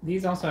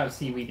 These also have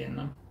seaweed in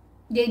them.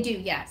 They do,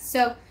 yes.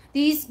 So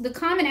the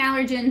common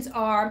allergens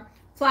are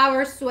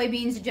flour,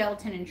 soybeans,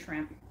 gelatin, and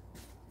shrimp.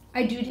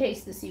 I do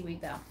taste the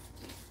seaweed though.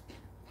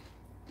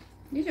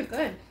 These are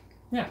good.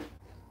 Yeah.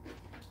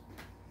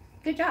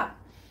 Good job.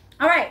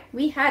 All right,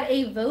 we had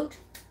a vote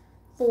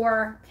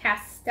for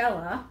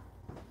Castella.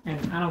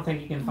 And I don't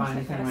think you can find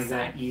anything like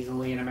that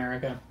easily in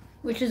America.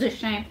 Which is a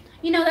shame.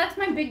 You know, that's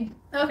my big...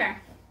 Okay.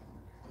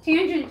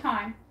 Tangent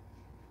time.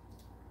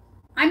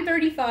 I'm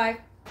 35.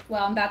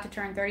 Well, I'm about to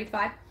turn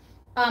 35.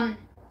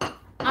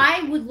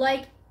 I would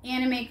like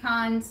anime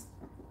cons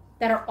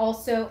that are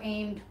also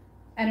aimed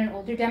at an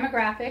older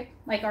demographic,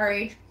 like our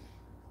age.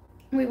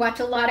 We watch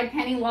a lot of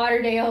Kenny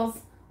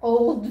Lauderdale's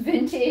old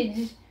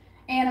vintage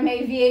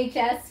anime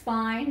VHS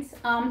finds.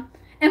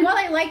 And while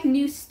I like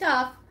new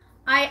stuff,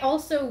 I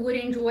also would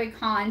enjoy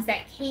cons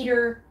that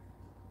cater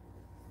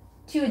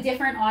to a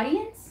different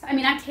audience. I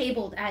mean, I've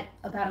tabled at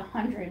about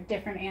 100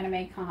 different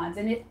anime cons,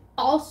 and it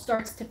all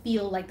starts to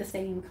feel like the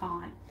same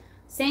con.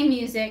 Same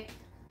music,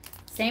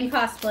 same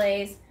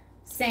cosplays,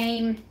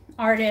 same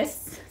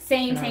artists,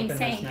 same.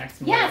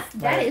 Yes,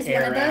 that is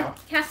one of the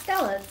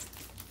Castellas.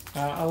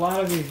 A lot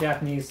of these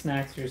Japanese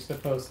snacks are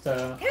supposed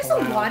to There's a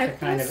lot of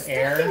kind cool of stuff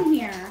air. in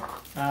here.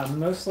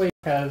 Mostly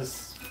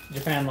because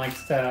Japan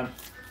likes to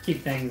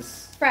keep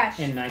things fresh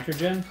in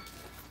nitrogen.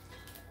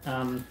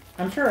 I'm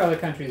sure other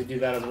countries do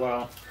that as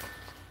well.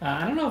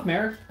 I don't know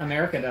if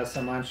America does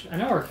so much. I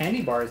know our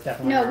candy bars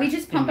definitely No, we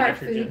just pump our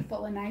nitrogen. food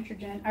full of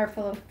nitrogen, or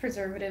full of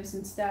preservatives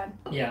instead.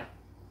 Yeah.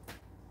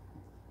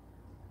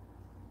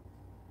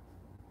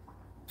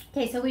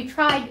 Okay, so we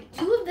tried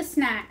 2 of the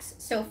snacks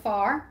so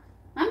far.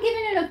 I'm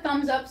giving it a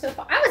thumbs up so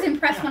far. I was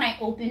impressed when I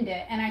opened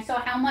it and I saw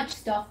how much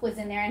stuff was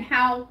in there and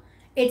how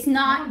it's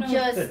not I don't know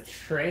just... if the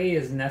tray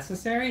is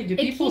necessary. Do it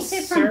people keeps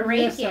it from serve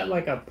this breaking. at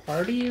like a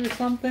party or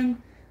something?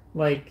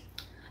 Like...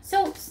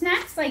 So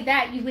snacks like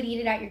that, you would eat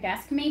it at your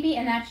desk maybe,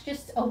 and that's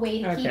just a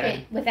way to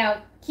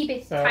keep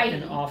it tidy.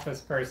 An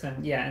office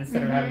person,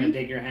 instead of having to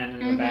dig your hand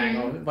into the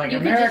bag. Like You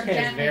could America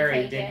just is very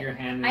gently dig take your it.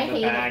 hand I into the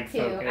hate bag it too.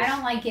 focused. I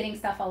don't like getting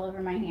stuff all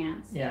over my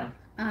hands. Yeah.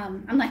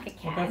 I'm like a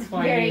cat. Well, that's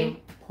why you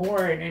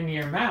pour it in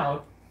your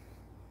mouth.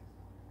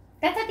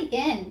 That's at the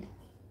end.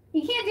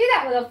 You can't do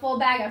that with a full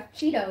bag of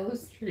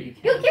Cheetos. Sure you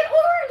can. You'll get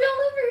orange all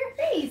over your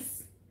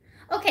face.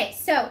 Okay,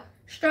 so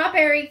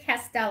strawberry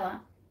Castella.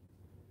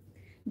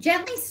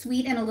 Gently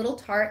sweet and a little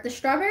tart, the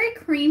strawberry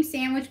cream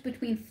sandwich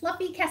between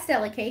fluffy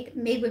Castella cake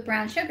made with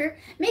brown sugar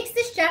makes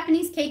this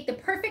Japanese cake the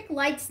perfect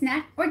light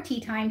snack or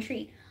tea time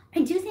treat.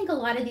 I do think a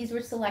lot of these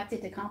were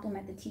selected to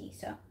complement the tea,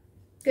 so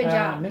good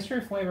job.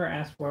 Mystery Flavor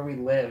asked where we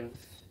live.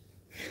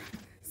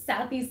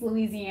 Southeast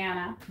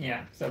Louisiana.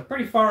 Yeah, so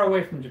pretty far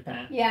away from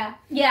Japan. Yeah,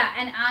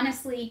 and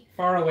honestly,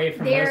 far away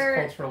from most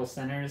cultural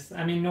centers.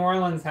 I mean, New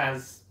Orleans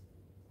has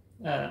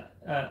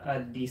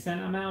a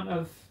decent amount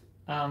of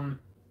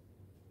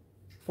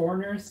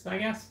foreigners, I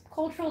guess.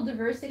 Cultural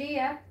diversity,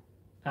 yeah.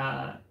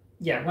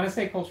 When I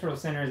say cultural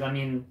centers, I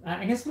mean,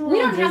 I guess New we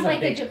Orleans don't have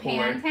like a a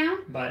Japan town,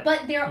 but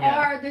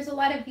there's a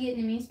lot of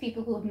Vietnamese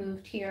people who have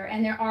moved here,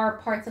 and there are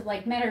parts of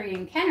like Metairie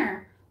and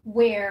Kenner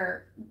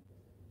where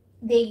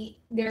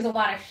there's a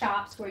lot of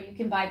shops where you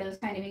can buy those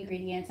kind of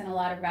ingredients, and a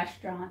lot of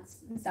restaurants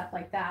and stuff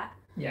like that.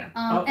 Yeah.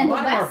 And the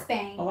West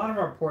Bank. A lot of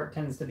our port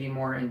tends to be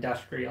more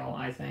industrial,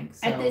 I think.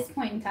 So, at this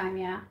point in time,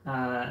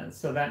 yeah.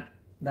 So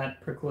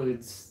that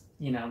precludes,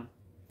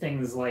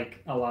 things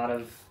like a lot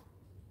of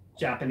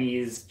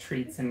Japanese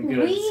treats and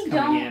goods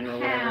coming in or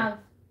whatever. We don't have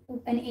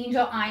an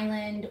Angel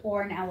Island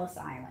or an Ellis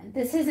Island.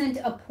 This isn't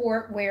a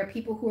port where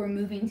people who are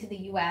moving to the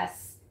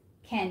U.S.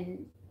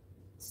 can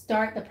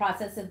start the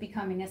process of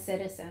becoming a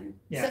citizen.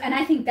 Yeah. So, and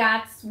I think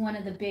that's one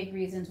of the big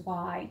reasons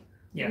why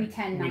we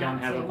tend not to. We don't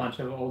have a bunch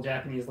of old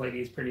Japanese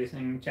ladies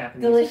producing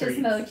Japanese delicious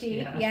treats. mochi.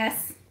 Yeah.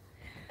 Yes.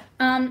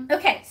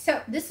 Okay,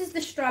 so this is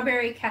the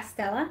strawberry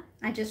Castella.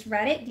 I just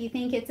read it. Do you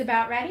think it's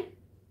about ready?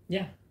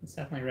 Yeah, it's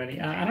definitely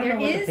ready. I don't know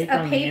what the paper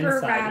on the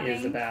inside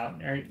is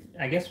about. Or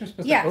I guess we're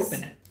supposed to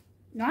open it.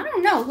 No, I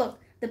don't know. Look,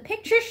 the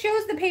picture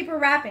shows the paper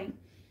wrapping.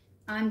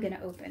 I'm going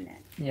to open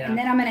it. Yeah. And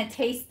then I'm going to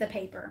taste the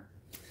paper.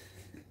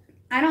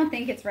 I don't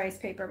think it's rice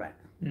paper, but...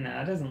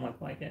 No, it doesn't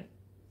look like it.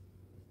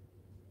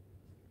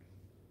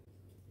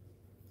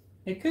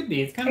 It could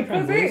be. It's kind of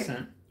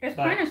translucent. It's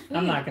kind of sweet.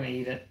 I'm not going to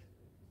eat it.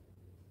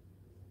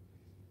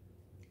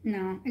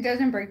 No, it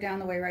doesn't break down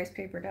the way rice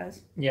paper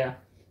does. Yeah.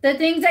 The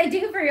things I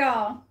do for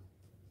y'all.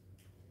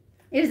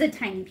 It was a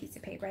tiny piece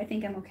of paper. I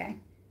think I'm okay.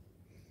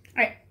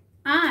 All right.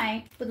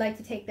 I would like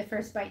to take the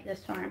first bite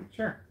this time.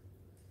 Sure.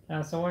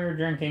 So while you're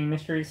drinking,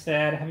 Mystery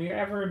said, have you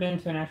ever been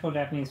to an actual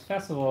Japanese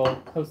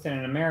festival hosted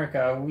in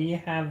America? We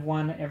have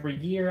one every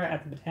year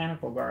at the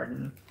Botanical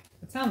Garden.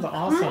 It sounds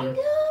awesome.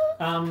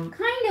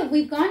 Kind of.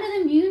 We've gone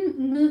to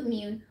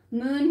the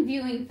Moon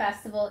Viewing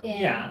Festival in...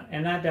 Yeah,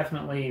 and that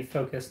definitely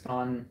focused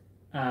on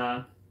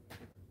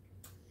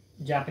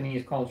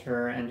Japanese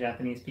culture and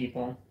Japanese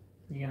people.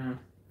 Yeah,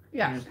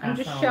 I'm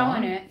just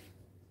showing it.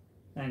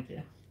 Thank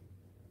you.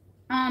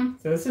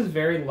 So this is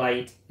very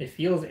light. It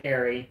feels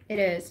airy. It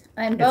is.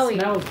 And Bowie.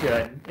 It smells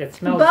good. It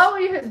smells...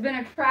 Bowie has been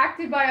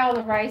attracted by all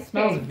the rice. It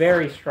smells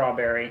very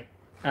strawberry.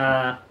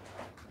 I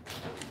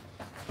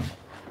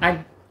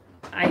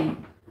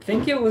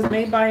think it was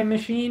made by a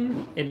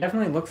machine. It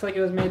definitely looks like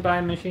it was made by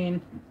a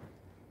machine.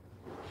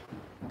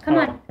 Come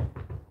on.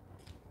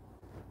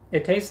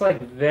 It tastes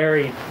like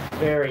very,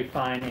 very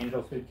fine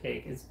angel food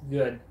cake. It's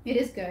good. It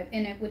is good,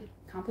 and it would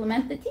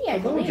complement the tea, I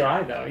believe. A little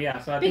dry, though, yeah.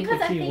 So I think the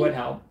tea would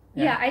help.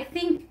 Yeah, I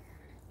think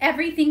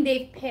everything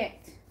they've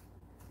picked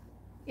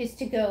is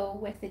to go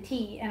with the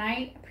tea, and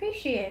I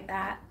appreciate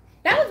that.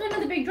 That was one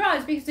of the big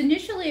draws, because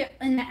initially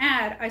in the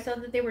ad, I saw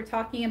that they were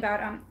talking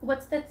about,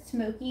 what's that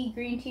smoky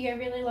green tea I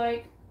really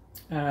like?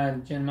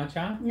 Gin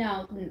matcha?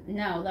 No,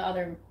 the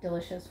other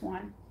delicious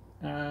one.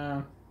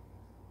 I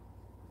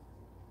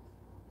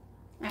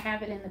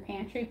have it in the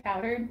pantry,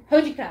 powdered.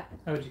 Hojika.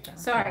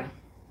 Sorry.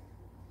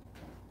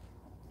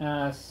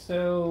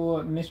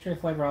 So Mystery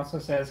Flavor also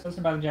says,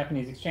 hosted by the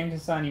Japanese Exchange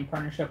Society in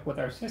partnership with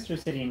our sister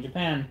city in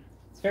Japan.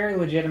 It's very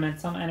legitimate,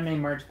 some anime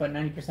merch, but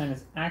 90%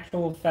 is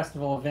actual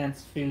festival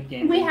events, food,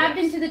 games. We have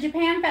been to the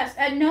Japan Fest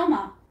at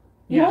Noma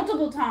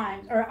multiple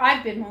times, or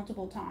I've been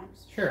multiple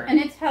times. Sure. And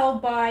it's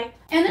held by,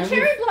 and the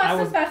Cherry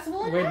Blossom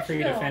Festival in Waiting for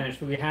you to finish.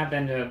 We have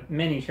been to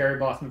many Cherry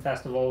Blossom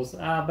festivals,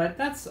 but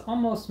that's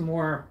almost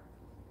more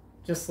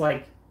just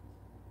like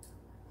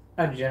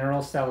a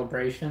general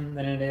celebration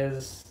than it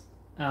is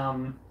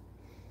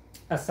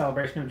a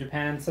celebration of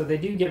Japan. So they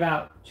do give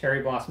out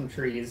cherry blossom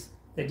trees.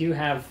 They do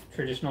have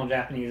traditional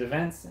Japanese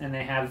events, and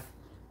they have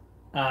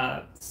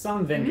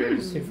some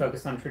vendors who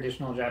focus on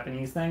traditional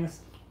Japanese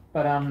things.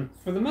 But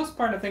for the most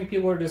part, I think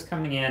people are just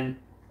coming in,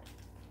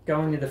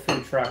 going to the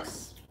food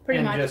trucks,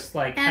 just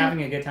like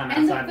having a good time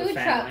outside with family. And the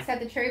food trucks at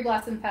the Cherry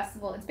Blossom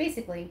Festival, it's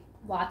basically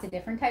lots of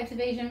different types of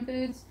Asian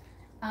foods,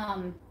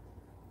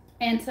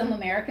 and some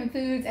American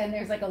foods, and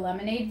there's like a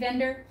lemonade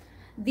vendor.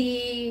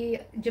 The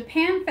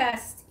Japan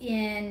Fest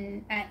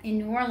in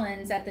New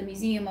Orleans at the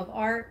Museum of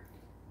Art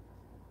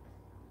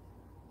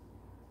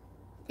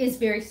is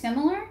very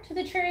similar to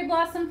the Cherry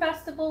Blossom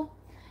Festival,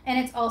 and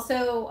it's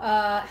also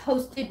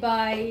hosted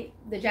by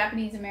the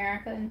Japanese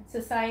American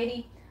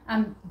Society.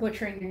 I'm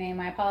butchering your name,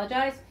 I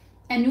apologize.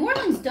 And New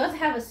Orleans does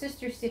have a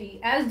sister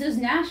city, as does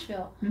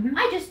Nashville. Mm-hmm.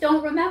 I just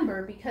don't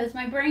remember because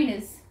my brain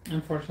is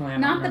unfortunately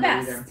not the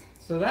best. Either.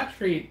 So that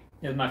treat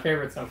is my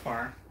favorite so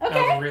far. Okay.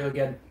 That was really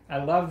good. I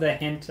love the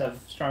hint of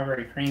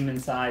strawberry cream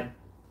inside.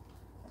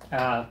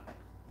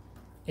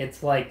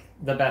 It's like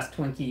the best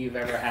Twinkie you've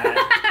ever had,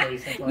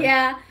 basically.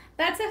 Yeah,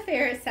 that's a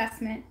fair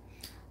assessment.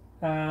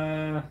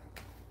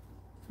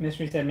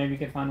 Mystery said maybe you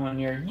could find one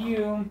near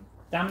you.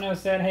 Domino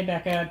said, hey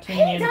Becca,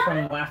 tuning in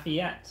from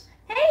Lafayette.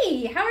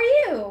 Hey, how are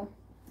you?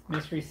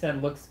 Mystery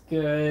said, looks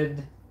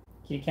good.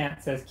 Kitty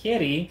Cat says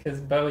kitty,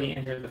 because Bowie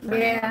entered the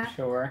frame, I'm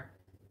sure.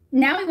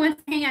 Now he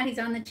wants to hang out. He's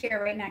on the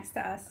chair right next to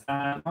us.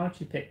 Why don't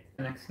you pick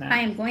the next snack? I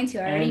am going to.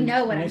 I already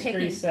know what I'm picking.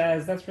 Mystery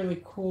says, that's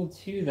really cool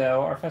too,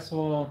 though. Our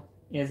festival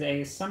is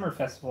a summer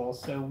festival,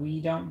 so we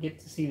don't get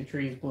to see the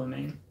trees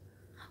blooming.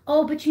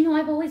 Oh, but you know,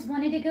 I've always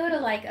wanted to go to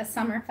like a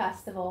summer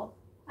festival.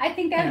 I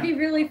think that'd be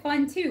really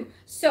fun too.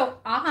 So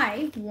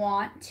I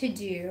want to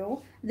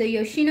do the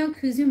Yoshino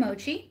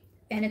Kuzumochi,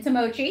 and it's a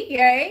mochi,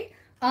 yay.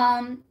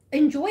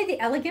 Enjoy the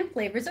elegant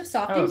flavors of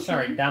soft and chewy. Oh,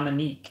 sorry,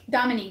 Dominique.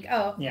 Dominique,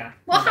 oh. Yeah.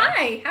 Well,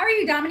 hi, how are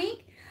you,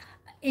 Dominique?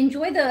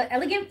 Enjoy the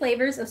elegant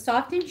flavors of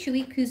soft and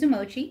chewy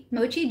Kuzumochi,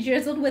 mochi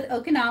drizzled with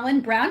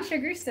Okinawan brown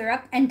sugar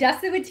syrup and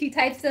dusted with 2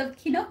 types of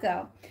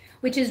kinoko,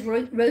 which is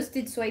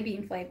roasted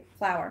soybean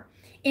flour.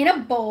 In a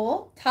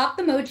bowl, top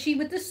the mochi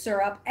with the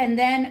syrup and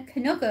then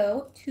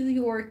kinoko to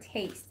your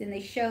taste. And they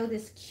show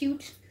this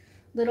cute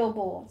little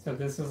bowl. So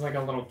this is like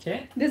a little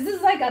kit? This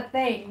is like a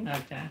thing.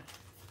 Okay.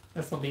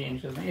 This will be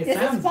interesting. This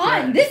is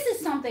fun. Good. This is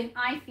something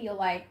I feel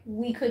like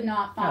we could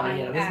not find. Oh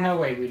yeah, there's no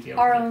way we'd be able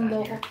our to own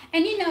local. Here.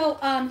 And you know,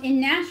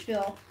 in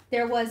Nashville,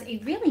 there was a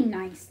really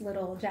nice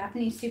little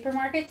Japanese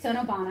supermarket,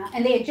 Sonobana,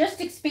 and they had just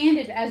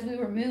expanded as we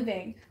were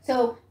moving.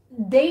 So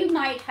they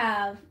might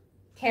have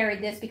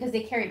carried this because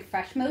they carried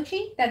fresh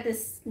mochi that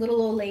this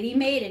little old lady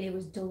made, and it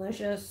was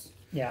delicious.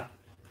 Yeah.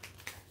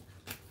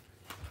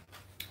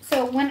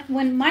 So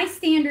when my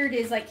standard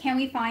is like, can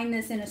we find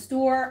this in a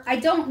store? I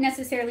don't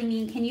necessarily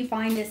mean, can you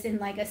find this in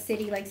like a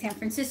city like San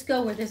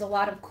Francisco where there's a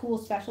lot of cool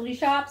specialty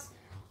shops?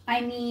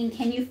 I mean,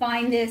 can you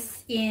find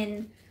this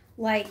in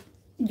like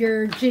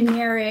your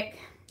generic...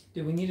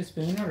 Do we need a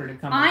spoon in order to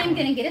come? I'm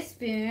going to get a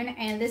spoon,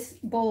 and this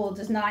bowl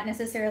does not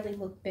necessarily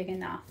look big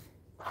enough.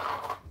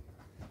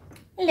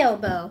 Hello,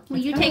 Bo. Will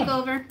you take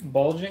over?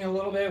 Bulging a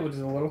little bit, which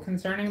is a little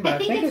concerning, but I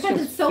think it's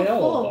just so filled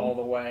full all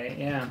the way.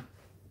 Yeah.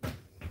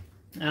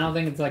 I don't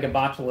think it's like a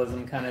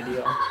botulism kind of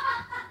deal.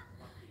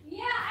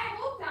 Yeah, I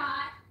hope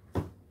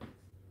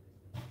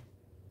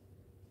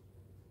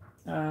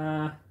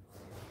not.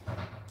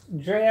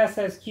 Drea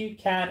says cute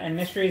cat, and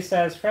Mystery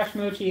says fresh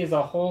mochi is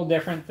a whole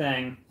different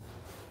thing.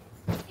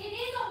 It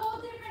is a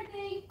whole different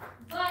thing,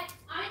 but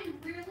I'm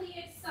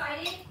really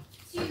excited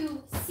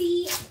to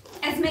see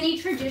as many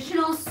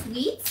traditional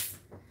sweets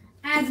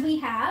as we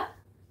have.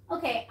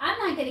 Okay, I'm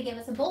not going to give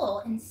us a bowl.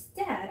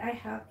 Instead, I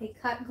have a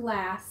cut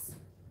glass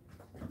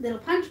little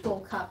punch bowl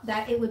cup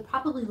that it would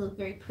probably look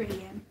very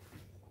pretty in.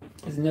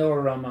 There's no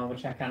aroma,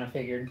 which I kind of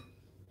figured.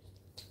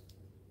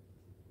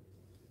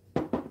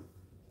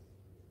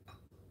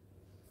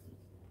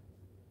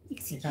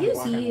 Excuse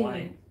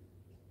you.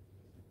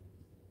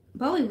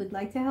 Bowie would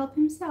like to help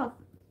himself.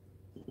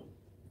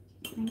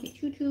 Can I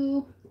get you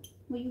to...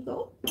 Will you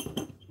go?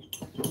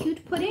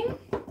 Cute pudding?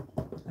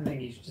 I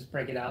think you should just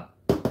break it up.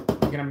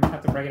 You're going to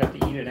have to break it up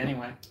to eat it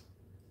anyway.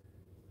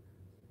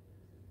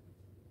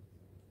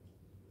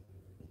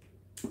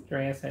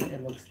 Drea said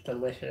it looks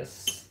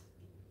delicious.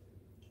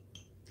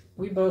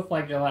 We both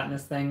like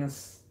gelatinous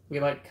things. We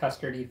like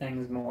custardy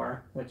things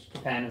more, which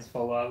Japan is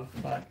full of,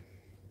 but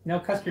no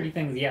custardy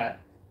things yet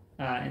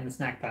in the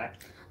snack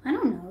pack. I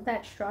don't know.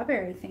 That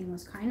strawberry thing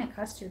was kind of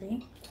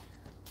custardy.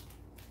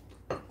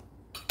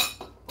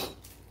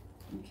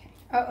 Okay.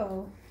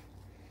 Uh-oh.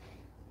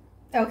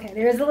 Okay,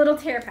 there's a little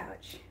tear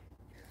pouch.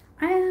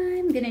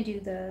 I'm going to do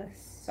the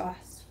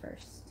sauce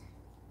first.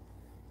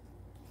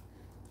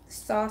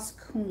 Sauce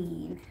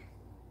Queen.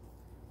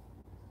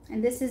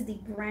 And this is the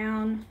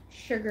brown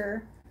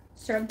sugar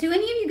syrup. Do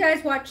any of you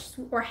guys watch,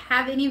 or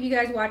have any of you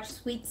guys watched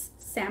Sweet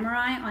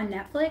Samurai on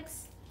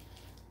Netflix?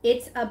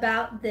 It's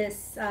about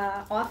this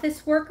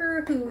office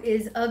worker who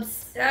is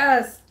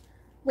obsessed.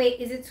 Wait,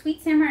 is it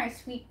Sweet Samurai or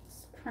Sweet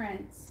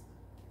Prince?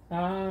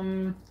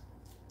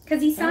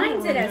 Because he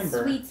signs it as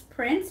Sweet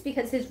Prince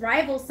because his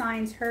rival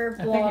signs her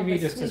blog. I think if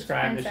you just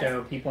described the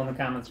show, people in the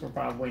comments will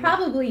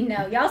probably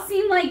know. Y'all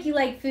seem like you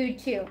like food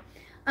too.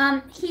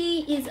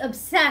 He is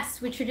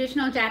obsessed with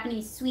traditional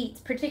Japanese sweets,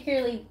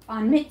 particularly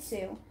on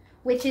mitsu,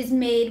 which is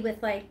made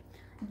with like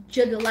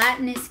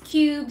gelatinous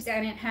cubes,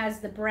 and it has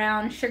the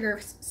brown sugar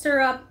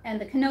syrup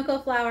and the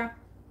kinoko flour.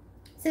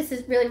 So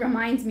this really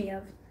reminds me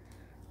of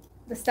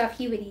the stuff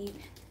he would eat.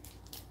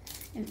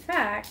 In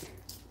fact,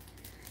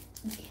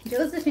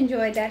 Joseph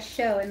enjoyed that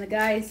show, and the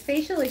guy's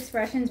facial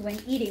expressions when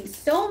eating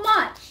so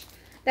much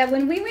that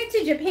when we went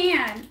to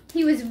Japan,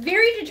 he was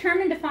very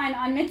determined to find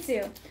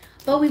Onmitsu.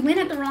 But we went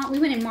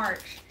in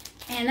March,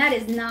 and that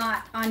is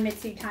not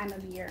Onmitsu time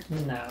of year.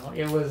 No,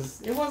 it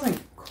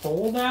wasn't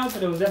cold out,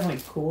 but it was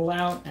definitely cool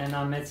out, and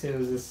Onmitsu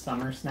was a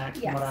summer snack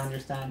from what I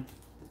understand.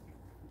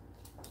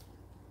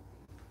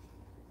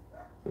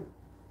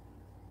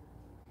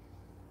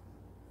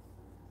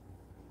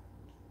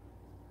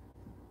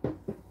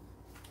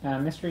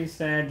 Mystery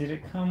said, did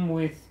it come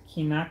with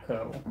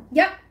kinako?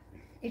 Yep,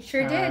 it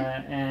sure did.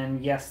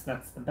 And yes,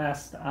 that's the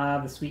best.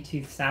 The Sweet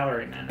Tooth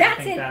Salaryman.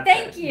 That's it.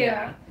 Thank you.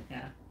 Yeah.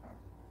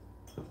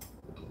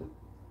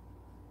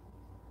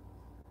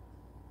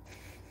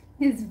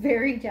 It's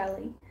very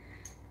jelly.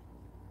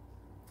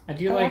 I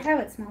like how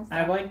it smells.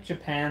 I like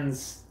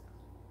Japan's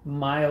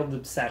mild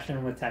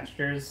obsession with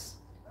textures.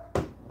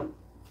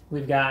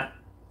 We've got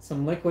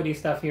some liquidy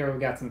stuff here,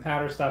 we've got some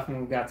powder stuff, and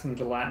we've got some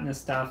gelatinous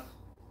stuff.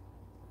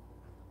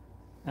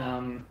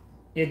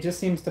 It just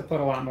seems to put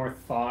a lot more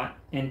thought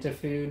into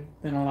food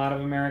than a lot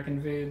of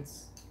American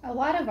foods. A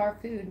lot of our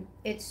food,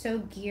 it's so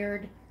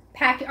geared.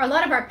 A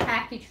lot of our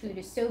packaged food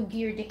is so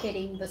geared to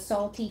hitting the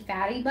salty,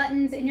 fatty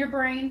buttons in your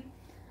brain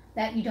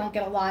that you don't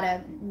get a lot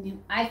of.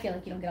 I feel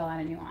like you don't get a lot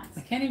of nuance.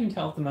 I can't even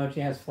tell if the mochi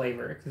has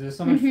flavor because there's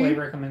so much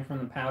flavor coming from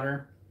the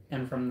powder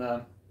and from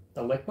the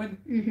liquid.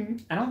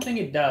 I don't think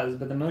it does,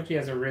 but the mochi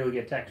has a really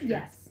good texture.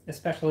 Yes.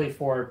 Especially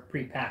for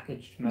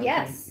prepackaged mochi.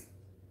 Yes.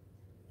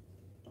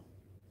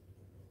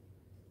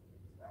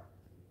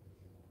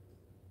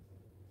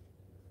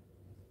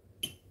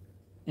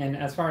 And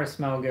as far as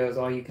smell goes,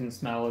 all you can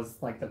smell is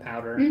like the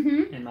powder,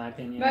 in my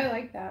opinion. I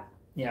like that.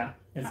 Yeah,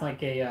 it's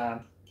like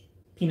a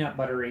peanut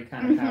buttery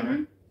kind of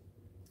powder.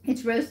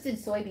 It's roasted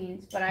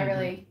soybeans, but I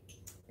really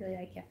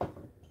like it.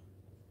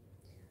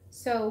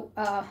 So,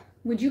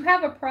 would you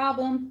have a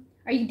problem?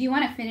 Do you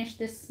want to finish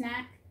this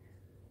snack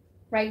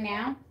right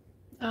now?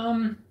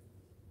 I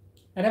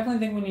definitely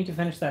think we need to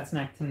finish that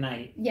snack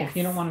tonight. Yes. If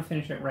you don't want to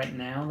finish it right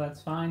now,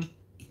 that's fine.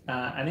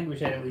 I think we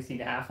should at least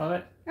eat half of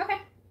it. Okay.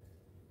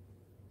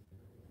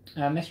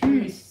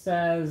 Mystery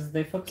says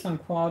they focus on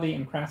quality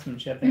and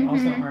craftsmanship. They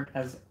also aren't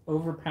as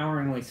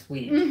overpoweringly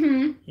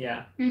sweet.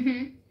 Yeah.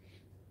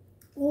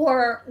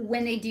 Or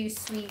when they do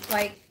sweet,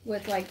 like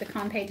with like the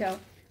Konpeito,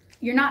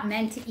 you're not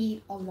meant to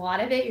eat a lot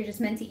of it. You're just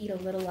meant to eat a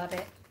little of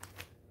it.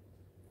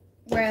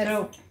 Whereas,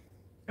 so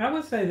I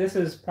would say this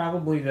is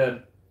probably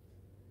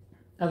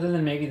other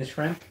than maybe the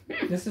shrimp,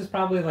 this is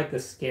probably like the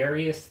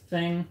scariest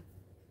thing.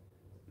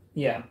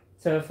 Yeah.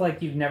 So if like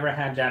you've never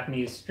had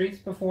Japanese streets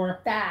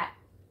before, that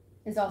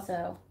is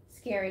also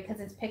scary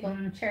because it's pickled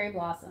cherry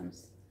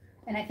blossoms.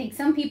 And I think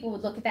some people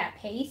would look at that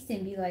paste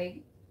and be like,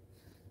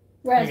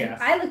 whereas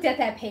I looked at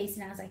that paste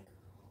and I was like,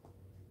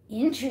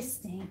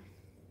 interesting.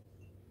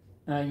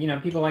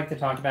 People like to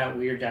talk about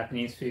weird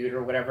Japanese food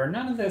or whatever.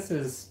 None of this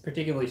is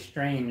particularly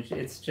strange.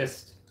 It's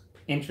just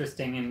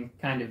interesting and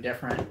kind of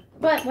different.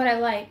 But what I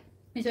like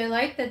is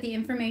that the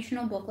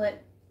informational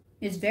booklet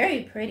is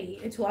very pretty.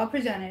 It's well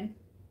presented.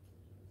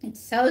 It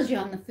sells you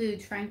on the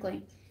foods,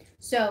 frankly.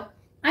 So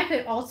I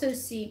could also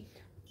see,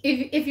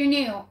 if you're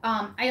new,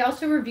 I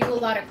also review a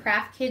lot of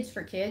craft kits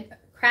for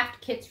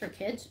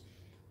kids.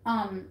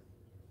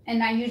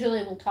 And I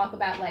usually will talk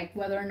about like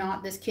whether or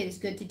not this kit is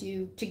good to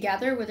do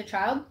together with a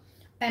child.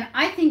 And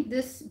I think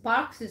this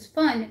box is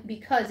fun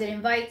because it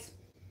invites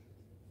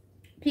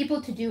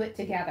people to do it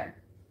together.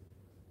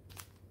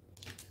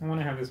 I want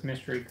to have this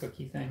mystery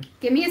cookie thing.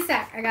 Give me a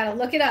sec. I gotta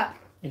look it up.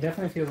 It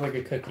definitely feels like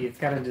a cookie. It's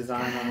got a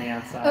design on the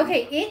outside.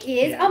 Okay, it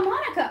is a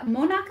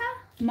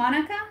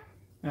Monaka.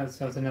 Oh,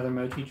 so it's another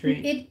mochi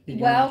treat? Did you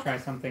want to try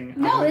something?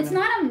 No, it's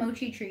not a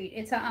mochi treat.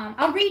 It's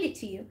I'll read it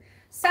to you.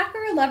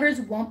 Sakura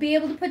lovers won't be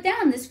able to put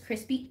this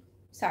crispy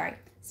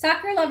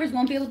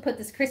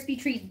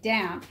treat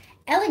down.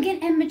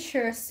 Elegant and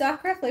mature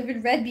Sakura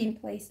flavored red bean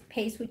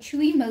paste with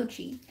chewy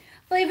mochi,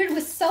 flavored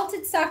with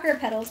salted Sakura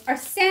petals, are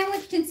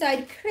sandwiched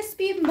inside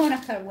crispy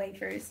Monaka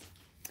wafers.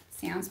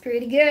 Sounds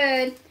pretty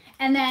good.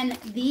 And then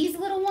these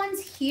little ones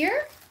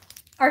here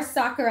are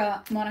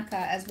Sakura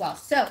Monaka as well.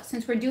 So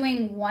since we're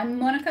doing one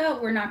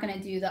Monaka, we're not going to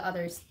do the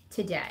others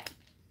today.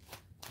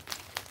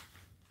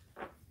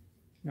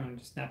 You want to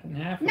just snap it in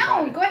half?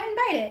 No, go ahead and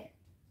bite it.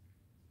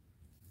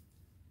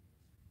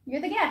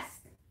 You're the guest.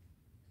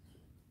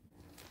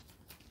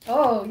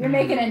 Oh, you're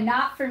making a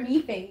not for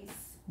me face.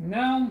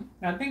 No,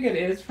 I think it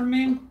is for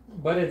me,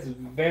 but it's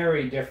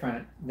very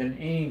different than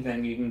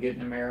anything you can get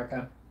in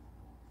America.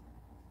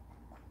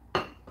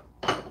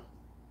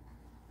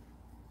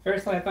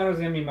 Firstly, I thought it was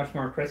going to be much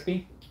more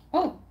crispy.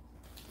 Oh,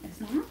 it's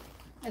not?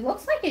 It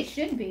looks like it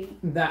should be.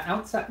 The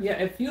outside, yeah,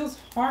 it feels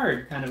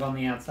hard kind of on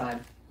the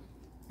outside.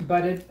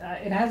 But it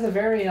has a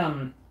very,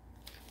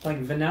 like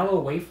vanilla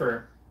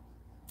wafer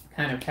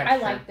kind of texture. I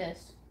like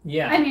this.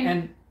 Yeah, I mean,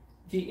 and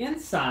the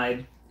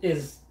inside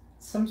is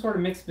some sort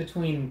of mix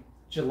between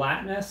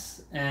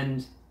gelatinous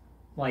and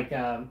like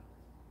a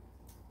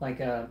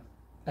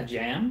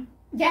jam.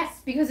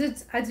 Yes, because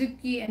it's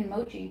azuki and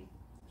mochi.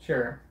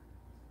 Sure.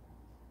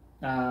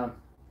 Uh,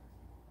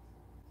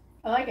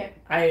 I like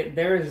it.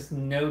 There is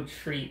no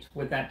treat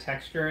with that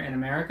texture in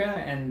America,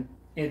 and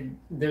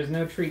there's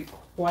no treat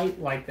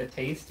quite like the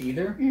taste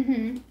either.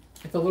 Mm-hmm.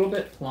 It's a little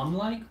bit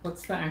plum-like.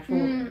 What's the actual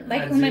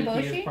like adzuki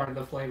umeboshi? as part of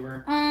the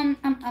flavor?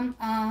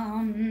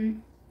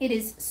 It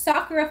is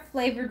Sakura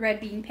flavored red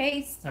bean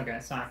paste. Okay,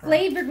 Sakura.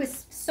 Flavored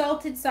with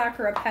salted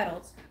Sakura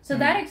petals. So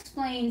that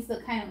explains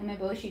the kind of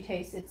umeboshi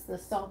taste. It's the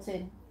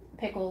salted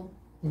pickled.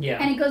 Yeah.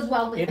 And it goes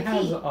well with the tea. It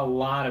has a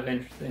lot of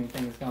interesting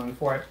things going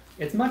for it.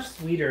 It's much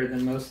sweeter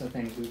than most of the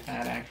things we've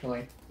had,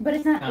 actually. But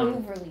it's not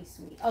overly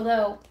sweet.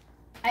 Although,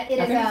 I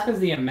think it's because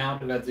the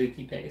amount of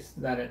adzuki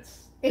paste that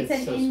it's so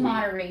in sweet.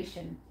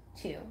 moderation,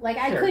 too. Like,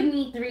 Sure. I couldn't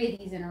eat 3 of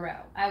these in a row.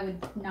 I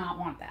would not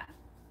want that.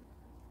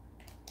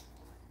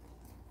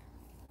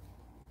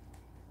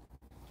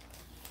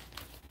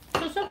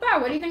 So far,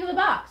 what do you think of the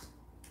box?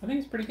 I think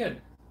it's pretty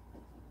good.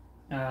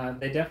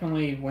 They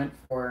definitely went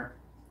for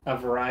a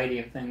variety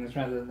of things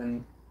rather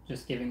than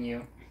just giving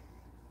you...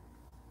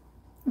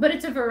 But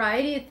it's a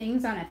variety of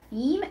things on a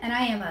theme, and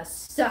I am a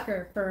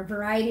sucker for a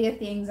variety of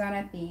things on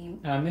a theme.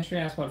 Mystery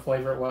asked what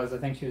flavor it was. I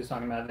think she was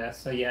talking about this.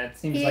 So yeah, it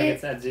seems like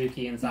it's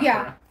adzuki and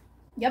Sakura.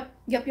 Yeah.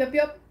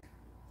 Yep.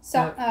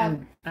 So,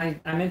 and I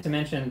meant to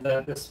mention,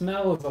 the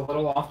smell is a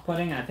little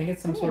off-putting. I think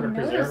it's some sort of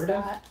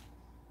preservative.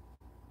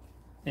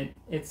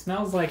 It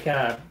smells like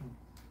a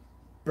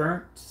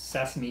burnt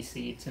sesame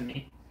seed to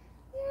me.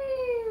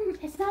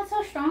 It's not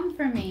so strong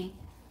for me.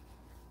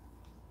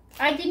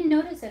 I didn't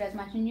notice it as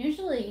much, and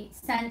usually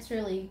scents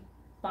really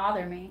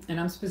bother me. And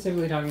I'm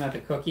specifically talking about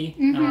the cookie.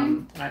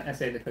 I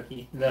say the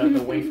cookie,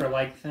 the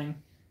wafer-like thing.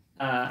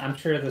 I'm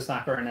sure the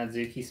Sakura and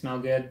adzuki smell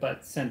good,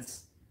 but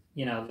since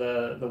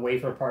the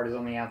wafer part is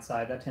on the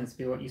outside, that tends to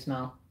be what you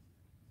smell.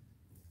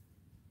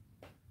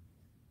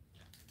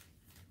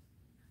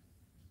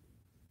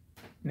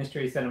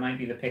 Mystery said it might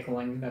be the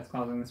pickling that's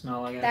causing the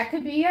smell, I guess. That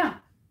could be, yeah.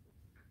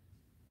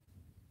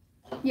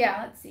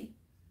 Yeah, let's see.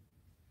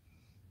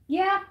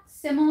 Yeah,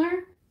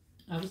 similar.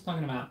 I was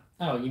talking about...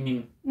 Oh, you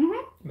mean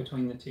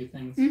between the two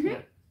things? Yeah.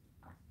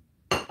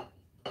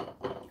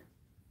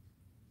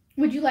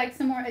 Would you like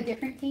a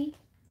different tea,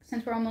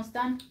 since we're almost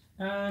done?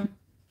 I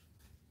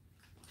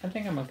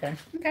think I'm okay.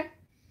 Okay.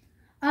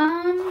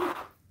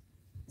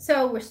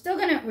 So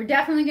we're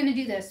definitely gonna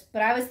do this,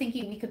 but I was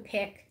thinking we could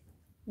pick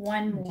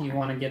one more. Do you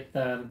want to get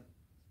the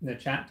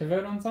chat to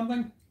vote on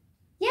something?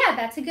 Yeah,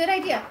 that's a good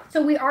idea.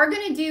 So we are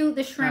going to do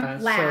the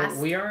shrimp last.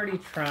 So we already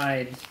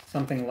tried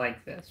something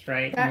like this,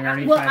 right?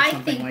 I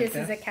think this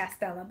is a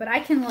Castella, but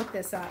I can look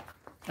this up.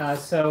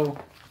 So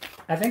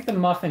I think the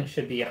muffin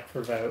should be up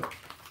for vote.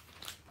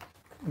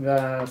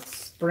 The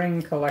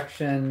spring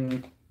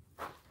collection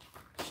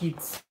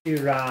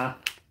Kitsura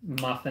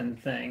muffin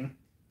thing.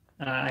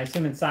 I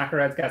assume in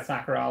Sakura, it's got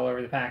Sakura all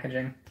over the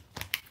packaging.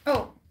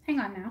 Oh, hang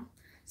on now.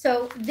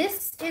 So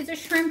this is a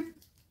shrimp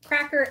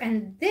cracker,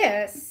 and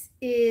this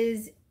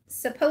is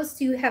supposed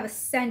to have a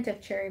scent of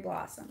cherry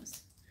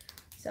blossoms.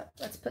 So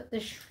let's put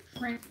the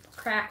shrimp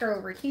cracker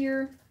over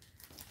here.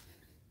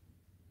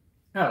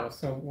 Oh,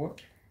 so what?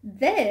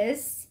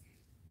 This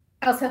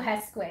also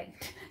has squid.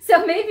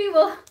 So maybe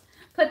we'll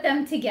put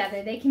them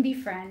together. They can be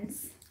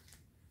friends.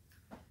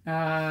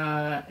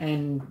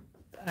 And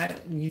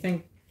you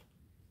think,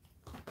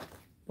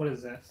 what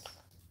is this?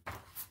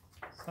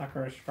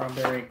 Sakura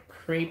strawberry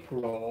crepe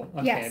roll.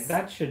 Okay, yes.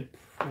 That should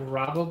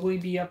probably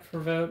be up for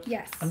vote.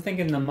 Yes. I'm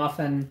thinking the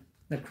muffin,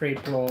 the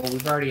crepe roll.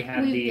 We've already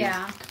had these.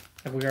 Yeah.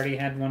 Have we already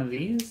had one of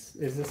these?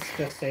 Is this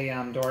just a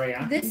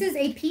dorayaki? This is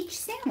a peach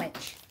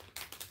sandwich.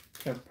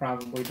 So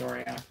probably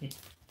dorayaki.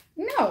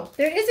 No,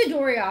 there is a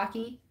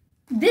dorayaki.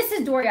 This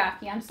is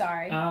dorayaki. I'm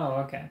sorry.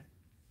 Oh, okay.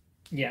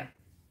 Yeah.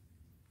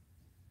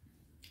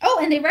 Oh,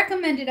 and they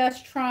recommended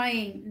us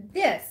trying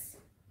this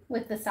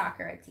with the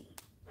Sakura tea.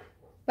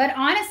 But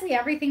honestly,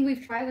 everything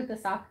we've tried with the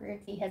Sakura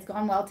tea has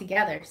gone well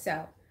together,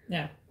 so.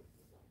 Yeah.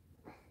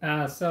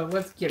 So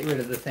let's get rid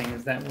of the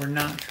things that we're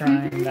not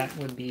trying. That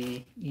would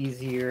be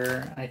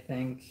easier, I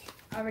think.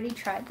 Already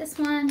tried this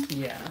one.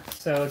 Yeah.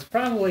 So it's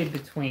probably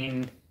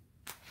between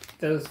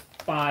those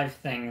 5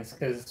 things,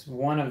 because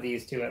one of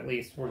these 2 at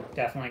least we're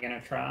definitely going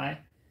to try.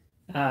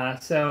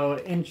 So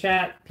in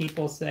chat,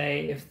 people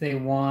say if they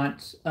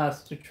want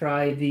us to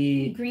try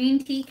the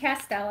green tea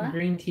Castella,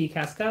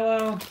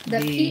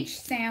 the peach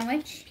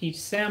sandwich,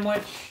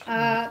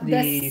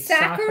 the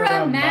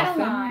Sakura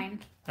Madeleine.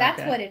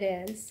 That's what it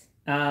is.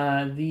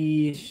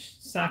 The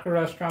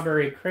Sakura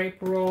strawberry crepe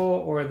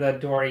roll, or the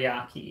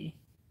dorayaki.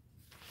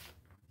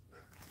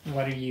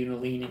 What are you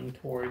leaning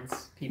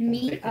towards? People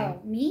picking?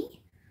 Oh, me?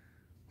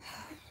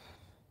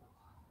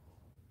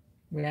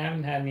 We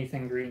haven't had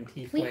anything green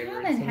tea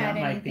flavored, so that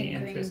might be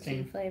interesting.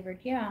 Green tea flavored,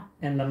 yeah.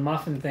 And the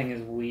muffin thing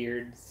is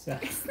weird. So.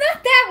 It's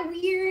not that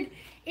weird.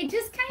 It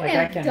just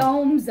kind of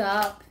domes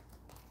up.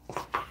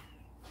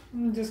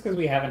 Just because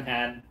we haven't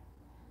had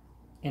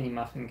any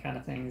muffin kind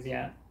of things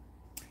yet.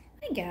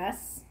 I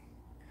guess.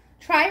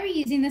 Try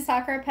reusing the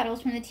Sakura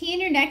petals from the tea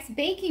in your next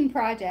baking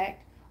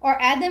project, or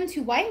add them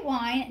to white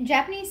wine,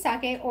 Japanese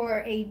sake,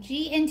 or a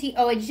gin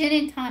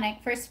and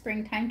tonic for a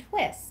springtime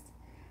twist.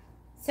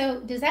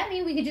 So does that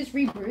mean we could just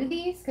rebrew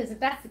these? Because if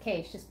that's the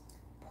case, just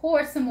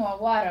pour some more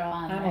water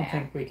on there. I don't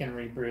think we can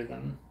rebrew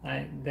them.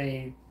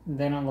 They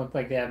don't look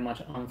like they have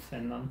much oomph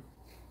in them.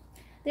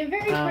 They're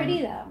very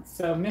pretty though.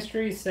 So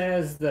Mystery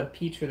says the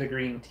peach or the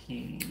green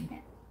tea.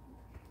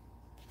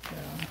 So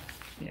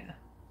yeah.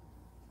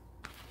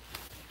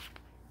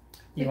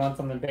 You want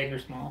something big or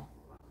small?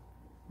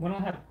 We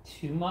don't have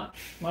too much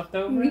left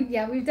over.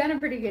 We've done a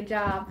pretty good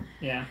job.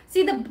 Yeah.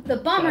 See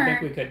the bummer. So I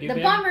think we could do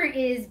big. Bummer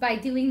is by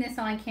doing this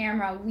on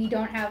camera, we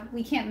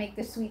can't make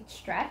the sweet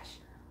stretch.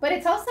 But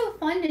it's also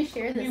fun to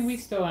share this. I mean, we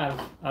still have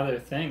other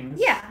things.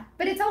 Yeah,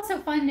 but it's also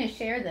fun to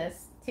share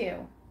this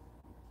too.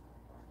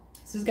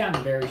 This has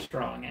gotten very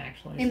strong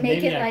actually. And so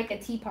make it like a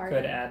tea party.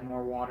 Could add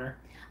more water.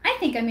 I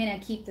think I'm gonna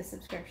keep the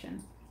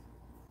subscription.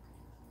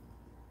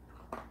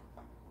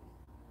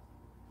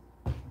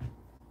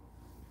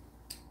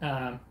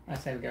 I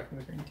say we go for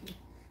the green tea.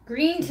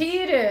 Green tea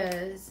it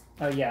is.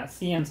 Oh yeah,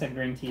 CM said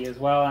green tea as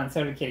well, and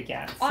so did Kitty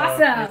Cat. Awesome.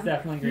 So it's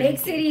definitely green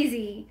Makes tea. it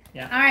easy.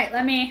 Yeah. All right,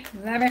 let me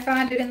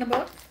find it in the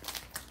book.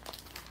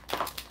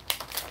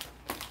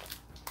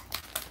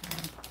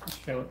 Let's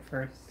show it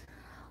first.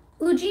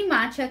 Uji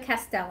Matcha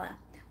Castella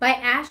by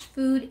Ash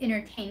Food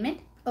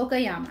Entertainment,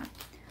 Okayama.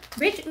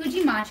 Rich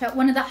Uji matcha,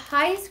 one of the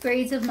highest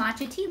grades of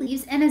matcha tea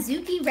leaves, and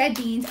Azuki red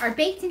beans are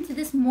baked into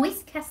this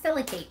moist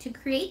Castella cake to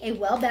create a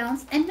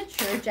well-balanced and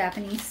mature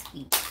Japanese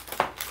sweet.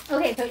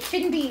 Okay, so it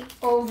shouldn't be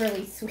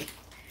overly sweet,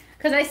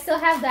 because I still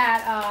have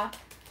that,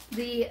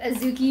 the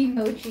Azuki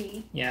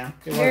Mochi. Yeah,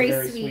 it was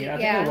very sweet. I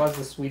think it was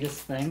the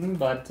sweetest thing,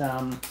 but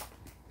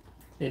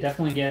they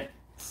definitely get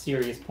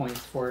serious points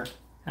for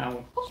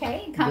how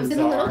Okay, it comes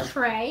bizarre. in a little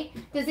tray.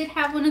 Does it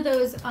have one of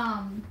those,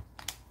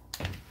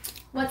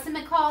 what's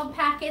it called,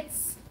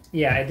 packets?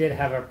 Yeah, I did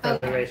have a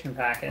preservation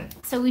packet.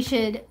 So we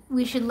should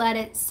let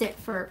it sit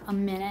for a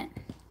minute.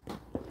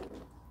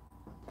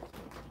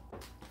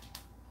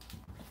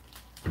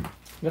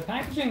 The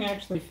packaging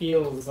actually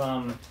feels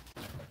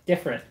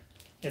different.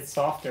 It's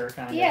softer,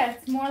 kind of. Yeah,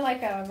 it's more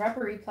like a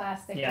rubbery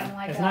plastic than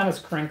like it's not as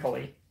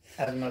crinkly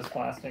as most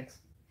plastics.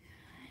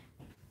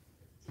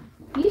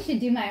 You should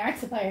do my art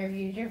supply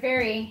reviews. You're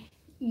very...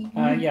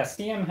 Yeah,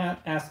 CM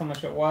asked how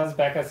much it was.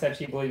 Becca said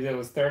she believes it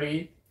was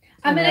 30.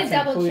 I'm going to that's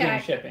double including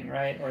check. shipping,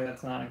 right? Or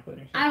that's not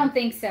including shipping? I don't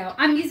think so.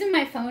 I'm using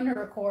my phone to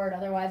record.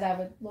 Otherwise, I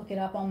would look it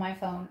up on my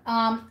phone.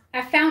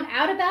 I found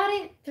out about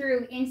it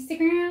through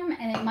Instagram,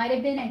 and it might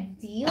have been a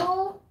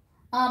deal.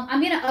 I'm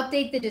going to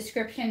update the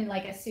description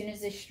like as soon as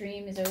this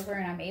stream is over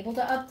and I'm able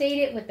to update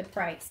it with the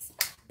price.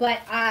 But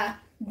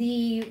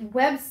the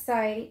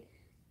website,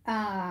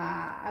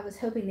 I was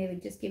hoping they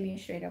would just give me a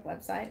straight up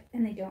website,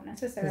 and they don't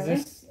necessarily.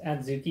 Is this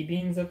Azuki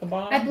beans at the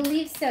bottom? I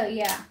believe so,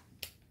 yeah.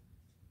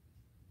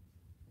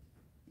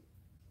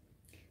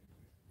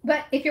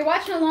 But if you're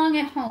watching along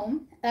at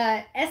home,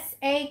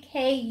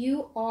 SAKURACO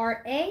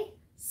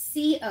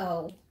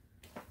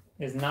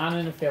is not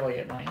an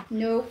affiliate link.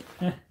 Nope.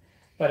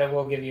 But it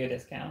will give you a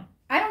discount.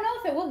 I don't know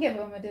if it will give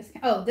them a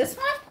discount. Oh, this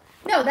one?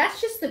 No, that's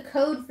just the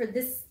code for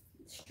this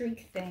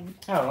streak thing.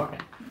 Oh, okay.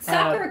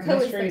 Sakura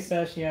code Mystery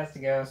says she has to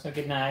go, so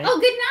good night. Oh,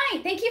 good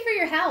night. Thank you for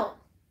your help.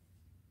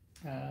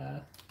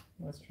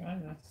 Let's try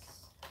this.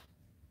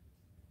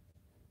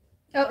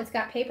 Oh, it's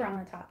got paper on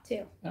the top,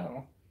 too.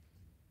 Oh.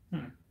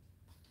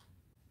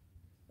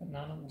 But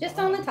not on the Just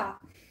bottom. on the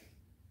top.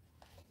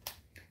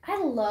 I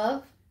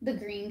love the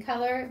green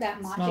color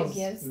that matcha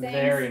gives things.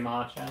 Very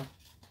matcha.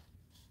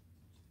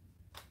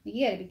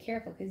 You gotta be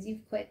careful because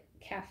you've quit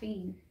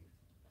caffeine.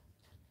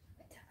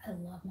 I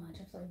love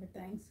matcha flavored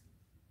things.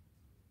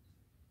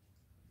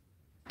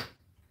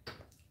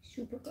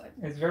 Super good.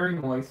 It's very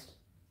moist.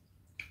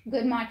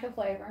 Good matcha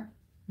flavor.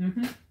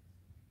 Mm-hmm.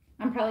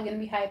 I'm probably gonna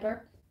be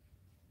hyper.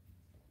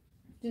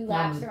 Do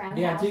laps around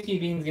the yeah, house. Azuki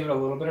beans give it a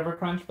little bit of a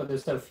crunch, but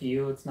there's so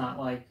few, it's not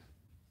like...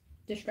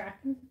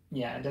 Distracting?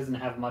 Yeah, it doesn't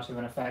have much of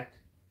an effect.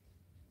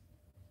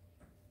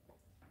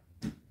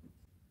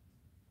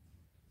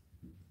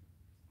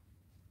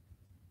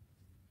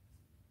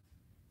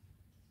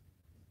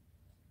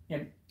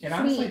 It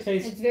honestly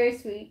tastes... It's very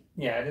sweet.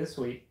 Yeah, it is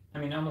sweet. I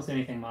mean, almost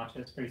anything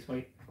matcha is pretty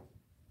sweet.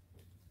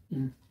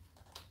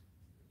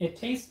 It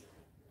tastes...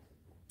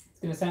 It's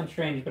going to sound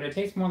strange, but it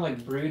tastes more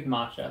like brewed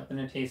matcha than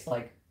it tastes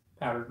like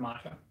powdered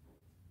matcha.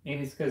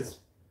 Maybe it's because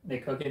they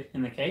cook it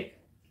in the cake.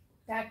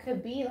 That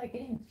could be like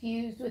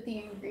infused with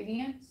the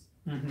ingredients.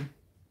 Mm-hmm.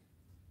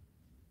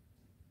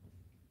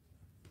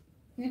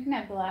 You can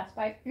have the last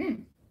bite.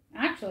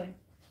 Actually.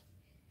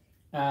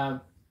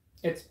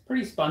 It's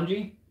pretty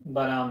spongy,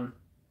 but I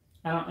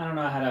don't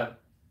know how to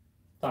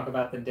talk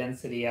about the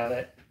density of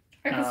it.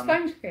 Like a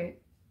sponge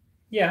cake.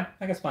 Yeah,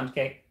 like a sponge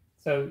cake.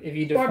 So if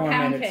you deform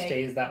it, it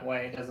stays that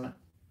way. It doesn't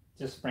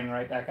just spring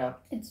right back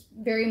up. It's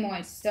very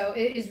moist, so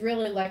it is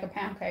really like a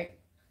pound cake.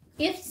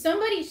 If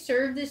somebody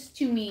served this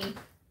to me,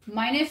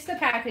 minus the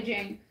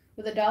packaging,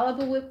 with a dollop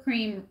of whipped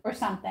cream or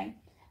something,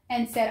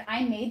 and said,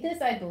 I made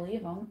this, I'd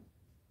believe them.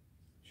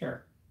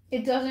 Sure.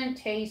 It doesn't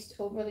taste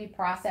overly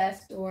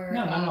processed or...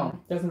 No.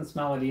 It doesn't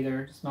smell it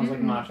either. It just smells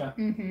like matcha.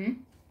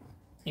 Mm-hmm.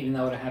 Even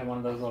though it had one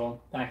of those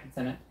little packets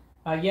in it.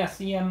 Yeah,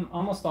 see,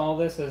 almost all of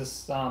this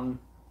is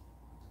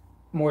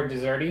more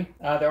desserty.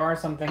 There are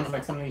some things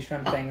like some of these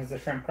shrimp things, the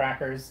shrimp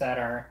crackers that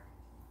are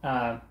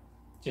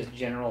just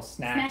general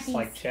snacks Snackies.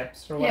 like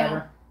chips or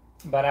whatever.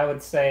 But I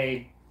would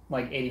say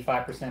like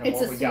 85% of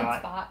what we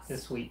got spot.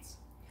 is sweets.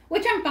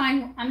 Which I'm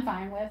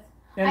fine with.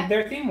 And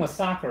their theme was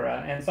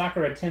Sakura, and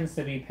Sakura tends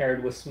to be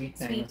paired with sweet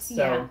things,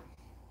 so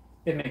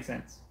it makes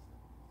sense.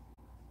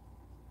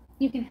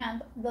 You can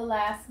have the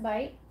last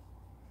bite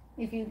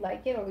if you'd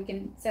like it, or we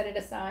can set it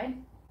aside.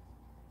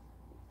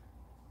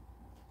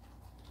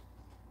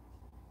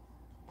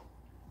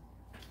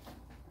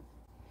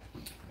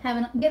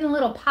 Getting a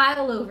little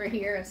pile over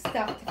here of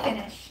stuff to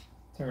finish.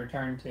 To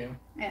return to.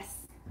 Yes.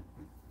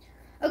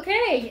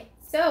 Okay,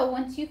 so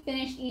once you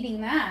finish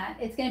eating that,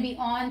 it's going to be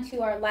on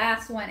to our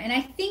last one. And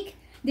I think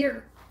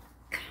they're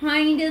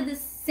kind of the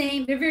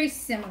same. They're very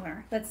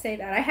similar. Let's say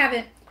that. I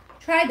haven't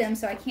tried them,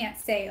 so I can't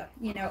say,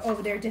 oh,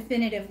 they're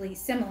definitively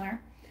similar.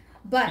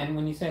 And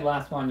when you say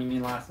last one, you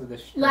mean last of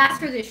this stream? Last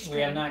for this stream.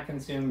 We have not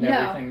consumed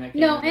everything that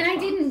came No, in and this I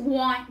box. didn't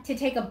want to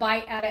take a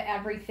bite out of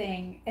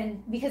everything,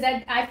 and because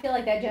I feel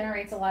like that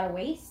generates a lot of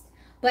waste.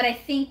 But I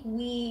think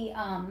we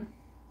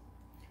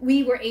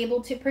were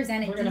able to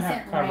present a decent range. We're going to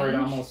have covered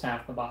almost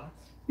half the box.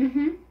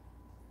 Mm-hmm.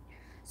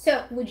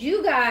 So, would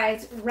you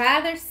guys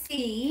rather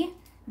see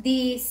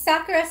the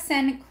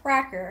Sakurasen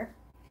Cracker,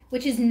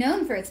 which is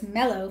known for its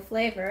mellow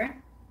flavor,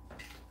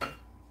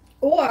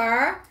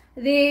 or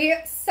the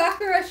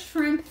Sakura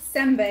Shrimp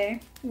Senbei,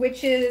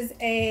 which is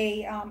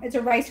it's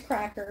a rice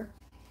cracker?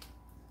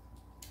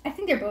 I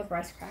think they're both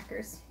rice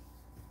crackers.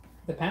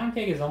 The pound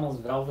cake is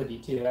almost velvety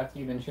too after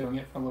you've been chewing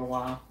it for a little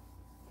while.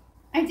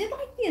 I did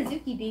like the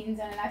azuki beans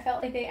in it. I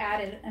felt like they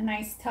added a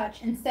nice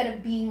touch instead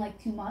of being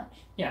like too much.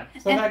 Yeah,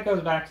 so that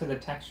goes back to the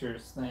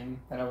textures thing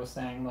that I was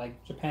saying.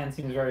 Like Japan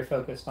seems very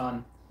focused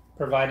on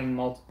providing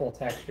multiple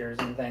textures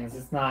and things.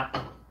 It's not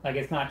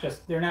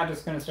just, they're not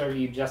just going to serve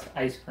you just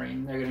ice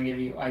cream. They're going to give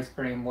you ice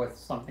cream with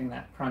something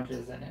that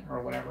crunches in it or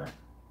whatever.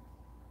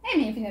 I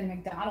mean, if you go to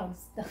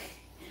McDonald's,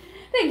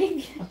 they give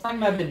you I'm talking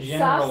about the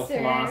general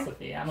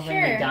philosophy. I don't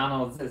think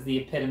McDonald's is the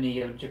epitome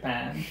of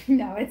Japan.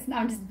 No, it's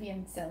not. I'm just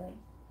being silly.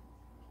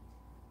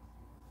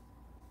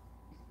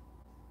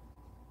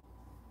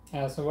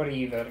 So what are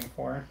you voting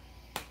for?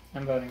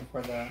 I'm voting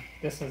for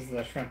this is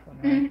the shrimp one,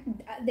 right?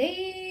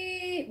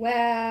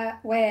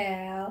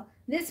 Well,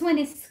 this one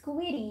is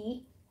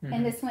squiddy,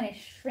 and this one is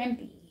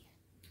shrimpy.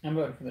 I'm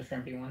voting for the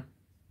shrimpy one.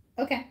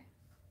 Okay.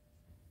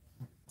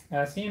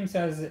 CM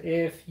says,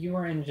 if you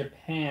were in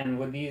Japan,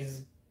 would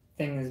these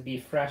things be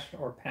fresh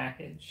or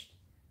packaged?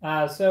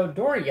 So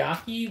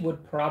dorayaki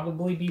would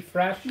probably be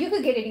fresh. You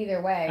could get it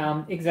either way.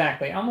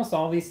 Exactly. Almost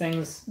all these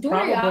things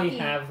probably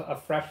have a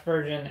fresh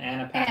version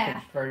and a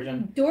packaged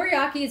version.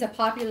 Dorayaki is a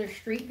popular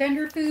street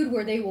vendor food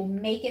where they will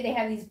make it. They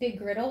have these big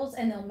griddles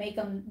and they'll make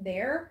them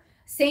there.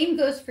 Same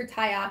goes for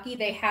taiyaki.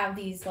 They have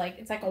these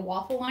it's like a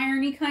waffle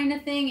irony kind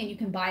of thing, and you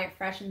can buy it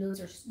fresh. And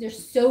they're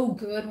so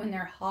good when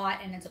they're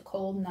hot and it's a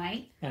cold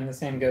night. And the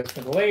same goes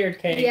for the layered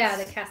cakes. Yeah,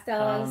 the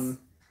castellas.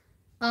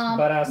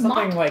 But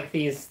something like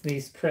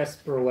these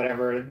crisp or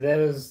whatever,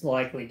 those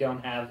likely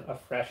don't have a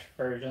fresh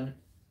version.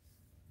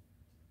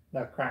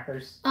 The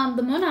crackers.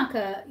 The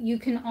Monaka, you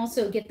can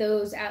also get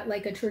those at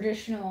like a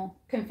traditional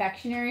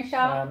confectionery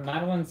shop.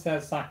 Madeline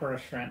says Sakura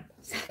shrimp.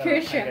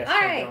 Sakura shrimp.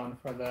 All right. Going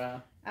for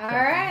the all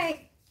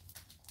right.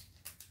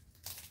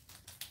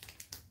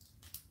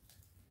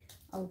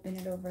 Open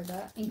it over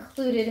the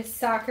included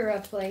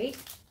Sakura plate.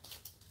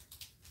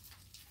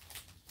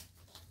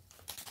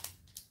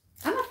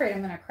 I'm afraid I'm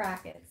going to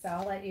crack it, so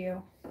I'll let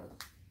you.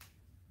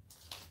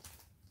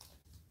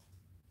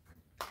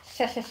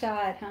 Shut,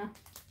 huh?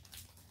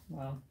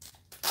 Well.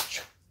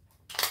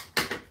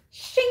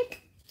 Shink!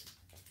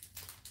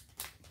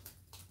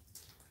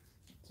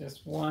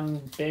 Just one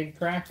big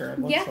cracker, it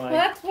looks like. Well,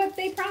 that's what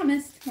they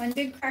promised. One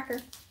big cracker.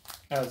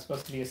 Oh, it's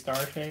supposed to be a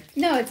star shape?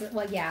 No, it's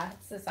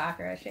a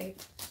Sakura shape.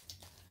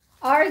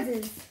 Ours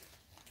is...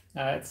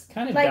 it's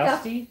kind of like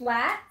dusty. A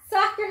flat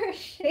Sakura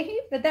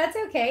shape, but that's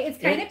okay.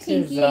 It's kind of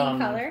pinky in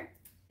color.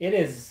 It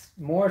is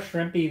more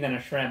shrimpy than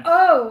a shrimp.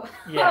 Oh,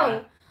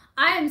 yeah. Oh,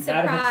 I am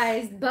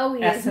surprised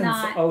Bowie is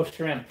not. Oh,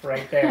 shrimp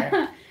right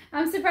there.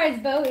 I'm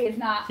surprised Bowie is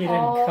not. He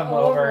didn't come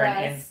over us.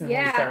 and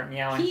instantly start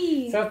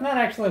meowing. So it's not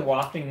actually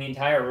wafting the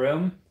entire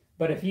room,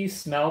 but if you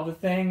smell the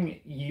thing,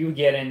 you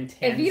get intense.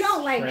 If you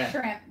don't like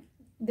shrimp,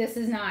 this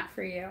is not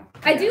for you.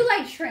 Yeah. I do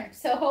like shrimp,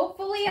 so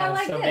hopefully I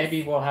like this. So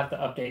maybe we'll have to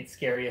update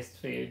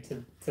scariest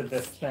food to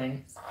this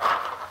thing.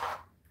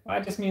 Well,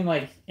 I just mean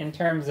like in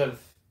terms of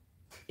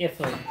if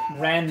a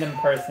random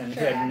person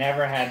who had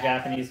never had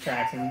Japanese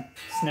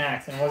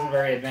snacks and wasn't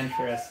very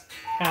adventurous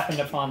happened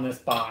upon this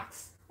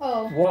box,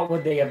 what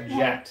would they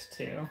object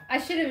to? I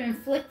should have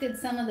inflicted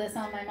some of this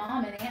on my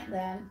mom and aunt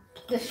then.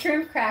 The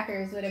shrimp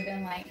crackers would have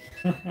been like,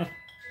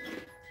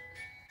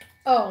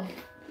 oh.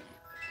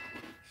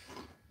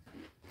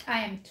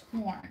 I am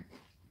torn.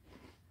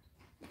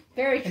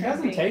 Very shrimpy. It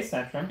doesn't taste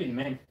that shrimpy to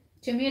me.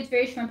 To me, it's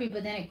very shrimpy,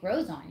 but then it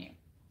grows on you.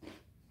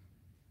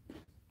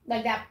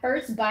 Like that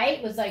first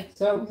bite was like,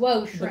 so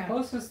whoa, shrimp. The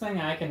closest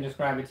thing I can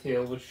describe it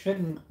to,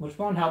 which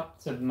won't help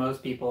to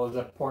most people, is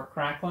a pork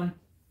crackling,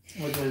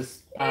 which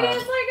is it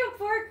is like a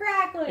pork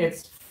crackling.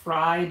 It's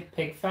fried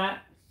pig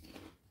fat.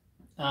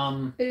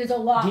 It is a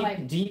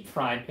lot deep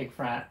fried pig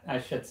fat, I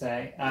should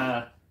say.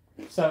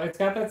 So it's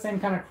got that same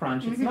kind of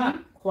crunch. It's Mm-hmm.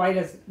 not quite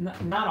as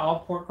not all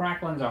pork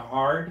cracklings are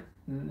hard.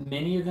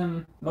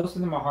 Most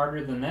of them are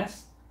harder than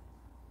this.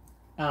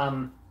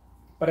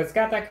 But it's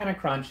got that kind of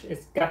crunch.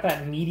 It's got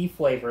that meaty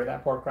flavor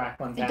that pork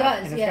cracklings have. It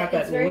does, and it's yeah. got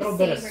that It's very little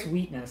bit of savory.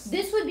 sweetness.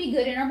 This would be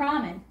good in a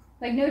ramen.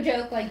 Like, no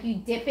joke, like you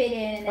dip it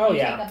in and Oh, you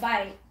yeah. take a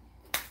bite.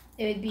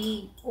 It would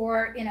be,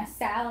 or in a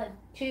salad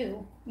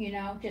too, you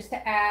know, just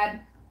to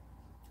add.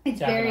 It's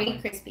Definitely. very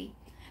crispy.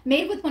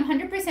 Made with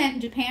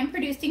 100%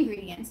 Japan-produced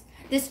ingredients.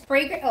 This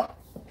fragrant. Oh.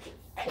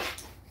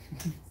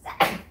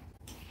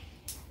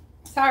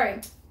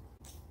 Sorry.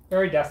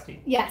 Very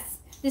dusty. Yes.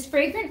 This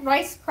fragrant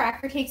rice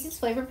cracker takes its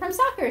flavor from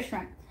Sakura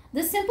shrimp.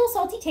 The simple,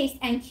 salty taste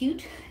and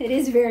cute, it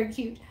is very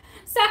cute,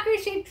 Sakura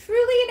shape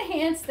truly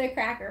enhance the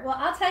cracker. Well,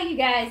 I'll tell you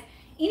guys,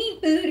 any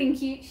food in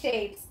cute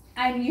shapes,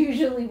 I'm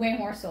usually way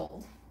more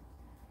sold.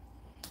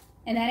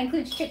 And that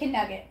includes chicken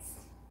nuggets.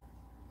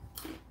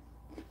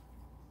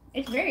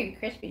 It's very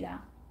crispy though.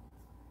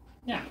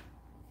 Yeah.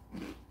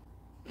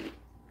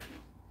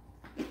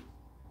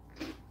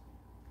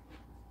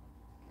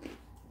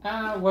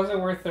 Was it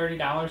worth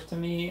 $30 to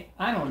me?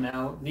 I don't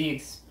know.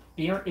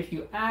 If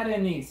you add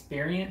in the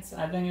experience,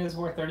 I think it is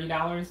worth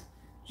 $30.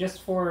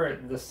 Just for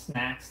the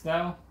snacks,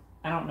 though,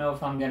 I don't know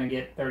if I'm gonna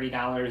get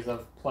 $30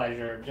 of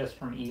pleasure just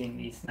from eating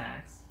these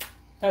snacks.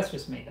 That's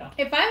just me, though.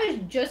 If I was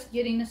just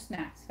getting the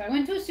snacks, if I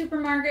went to a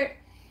supermarket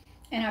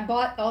and I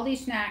bought all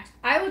these snacks,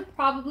 I would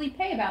probably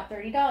pay about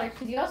 $30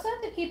 because you also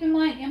have to keep in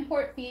mind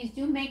import fees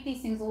do make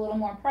these things a little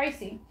more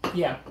pricey.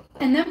 Yeah.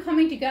 And them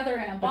coming together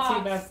in a box. But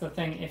see, that's the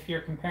thing. If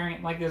you're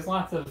comparing, like, there's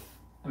lots of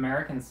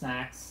American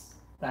snacks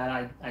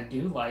that I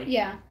do like.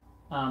 Yeah.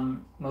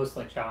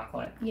 Mostly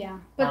chocolate. Yeah.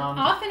 But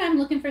often I'm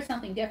looking for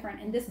something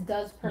different, and this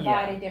does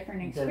provide a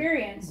different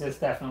experience. This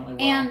definitely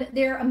will. And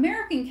their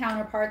American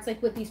counterparts,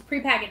 like with these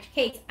prepackaged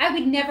cakes, I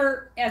would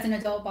never, as an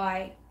adult,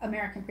 buy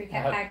American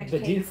prepackaged cakes.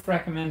 Badoof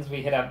recommends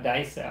we hit up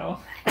Daiso.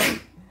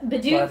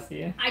 Badoof, Bless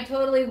you. I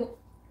totally.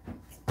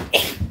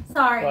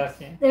 Sorry. Bless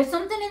you. There's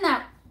something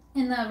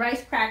in the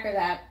rice cracker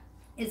that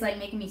is like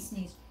making me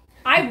sneeze.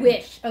 I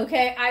wish,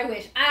 okay? I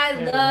wish. I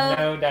love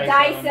no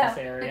Daiso. In this Daiso.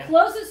 area. The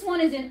closest one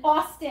is in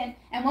Austin,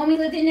 and when we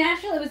lived in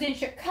Nashville, it was in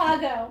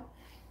Chicago.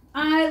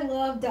 I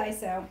love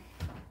Daiso.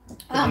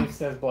 Badoof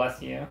says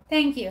bless you.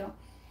 Thank you.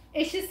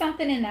 It's just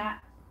something in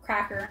that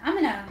cracker. I'm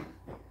gonna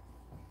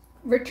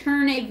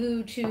return a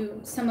view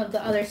to some of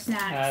the other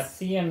snacks.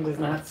 CM does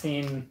not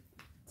seem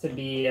to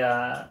be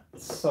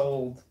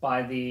sold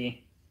by the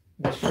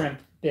shrimp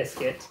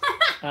biscuit.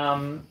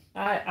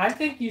 I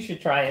think you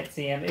should try it,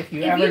 CM, if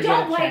you ever get a chance. If you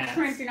don't like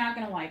shrimp, you're not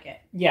gonna like it.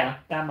 Yeah,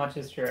 that much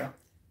is true.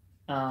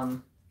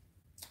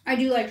 I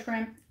do like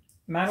shrimp.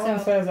 Madeline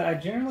says, I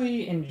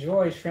generally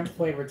enjoy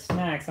shrimp-flavored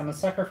snacks. I'm a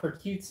sucker for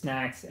cute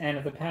snacks, and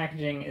if the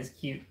packaging is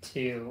cute,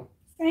 too.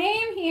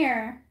 Same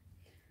here.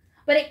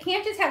 But it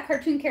can't just have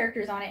cartoon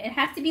characters on it. It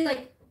has to be,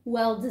 like,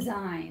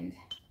 well-designed.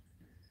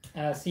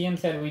 CM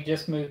said, we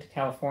just moved to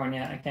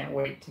California. I can't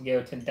wait to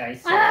go to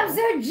Daiso. I'm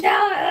so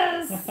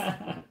jealous!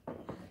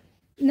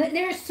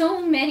 There's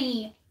so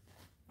many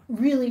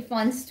really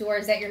fun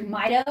stores at your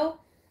Mito.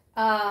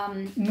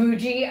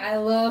 Muji. I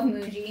love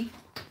Muji.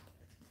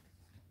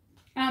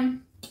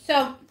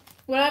 So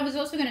what I was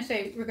also going to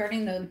say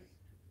regarding the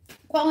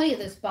quality of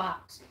this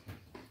box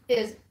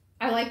is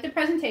I like the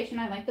presentation.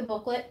 I like the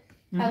booklet.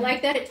 Mm-hmm. I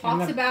like that it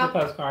talks about the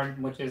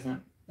postcard, which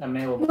isn't a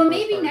mailable. Well,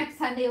 maybe next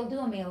time they'll do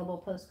a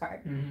mailable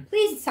postcard. Mm-hmm.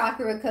 Please,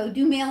 Sakuraco,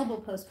 do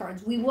mailable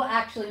postcards. We will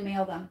actually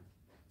mail them.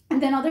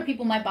 And then other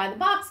people might buy the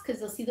box because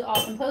they'll see the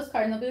awesome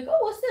postcard and they'll be like, oh,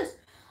 what's this?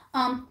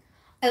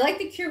 I like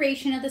the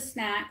curation of the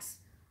snacks.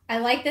 I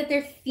like that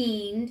they're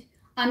themed.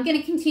 I'm going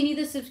to continue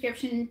the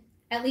subscription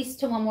at least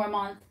to one more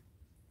month.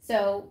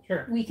 So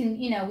we can,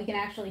 we can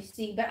actually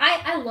see. But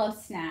I love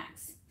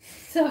snacks.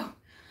 So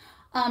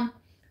the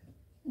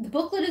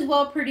booklet is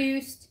well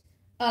produced.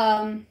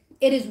 It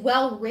is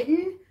well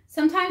written.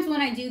 Sometimes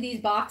when I do these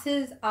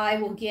boxes, I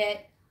will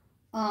get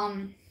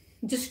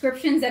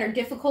descriptions that are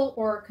difficult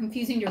or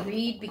confusing to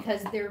read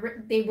because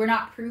they were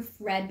not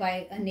proofread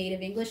by a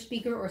native English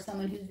speaker or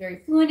someone who's very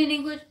fluent in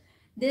English.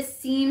 This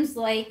seems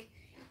like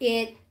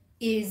it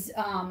is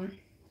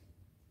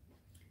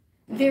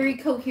very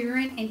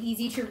coherent and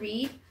easy to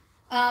read.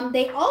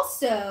 They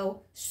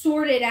also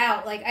sorted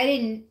out, like I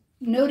didn't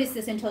notice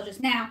this until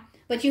just now,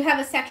 but you have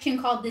a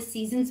section called This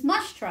Season's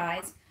Must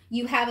Tries.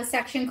 You have a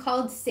section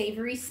called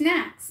Savory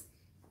Snacks.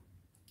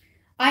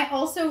 I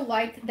also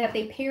like that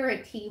they pair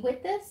a tea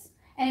with this,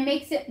 and it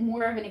makes it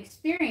more of an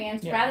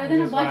experience rather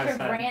than a bunch of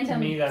random.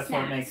 To me, that's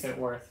snacks. what makes it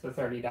worth the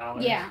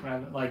 $30.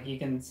 Yeah. Like you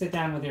can sit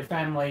down with your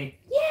family,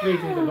 read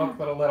through the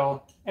booklet a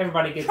little.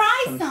 Everybody gets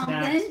some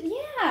something. Snacks.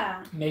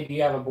 Yeah. Maybe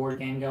you have a board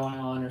game going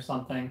on or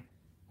something.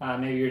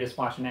 Maybe you're just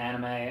watching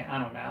anime. I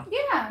don't know.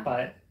 Yeah.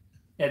 But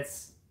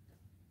it's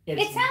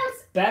It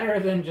sounds better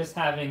than just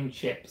having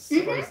chips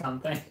or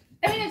something.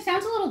 I mean, it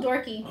sounds a little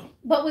dorky,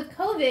 but with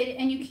COVID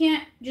and you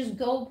can't just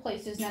go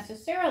places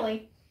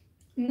necessarily,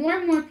 more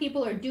and more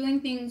people are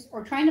doing things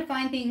or trying to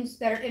find things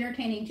that are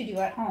entertaining to do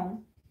at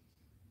home.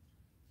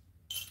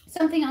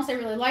 Something else I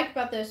really like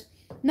about this,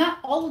 not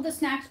all of the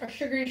snacks are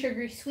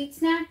sugary, sweet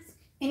snacks.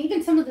 And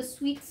even some of the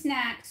sweet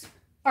snacks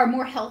are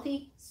more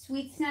healthy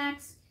sweet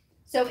snacks.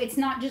 So it's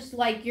not just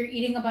like you're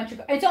eating a bunch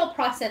of, it's all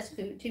processed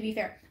food, to be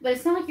fair. But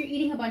it's not like you're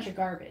eating a bunch of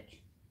garbage.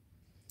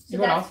 So it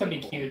would also be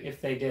cute if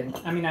they did,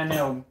 I mean, I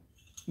know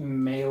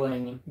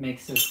mailing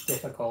makes this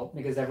difficult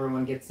because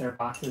everyone gets their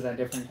boxes at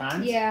different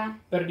times. Yeah.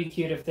 But it'd be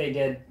cute if they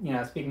did, you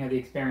know, speaking of the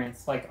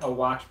experience, like a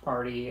watch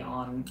party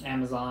on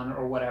Amazon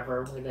or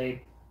whatever, where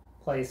they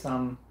play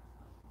some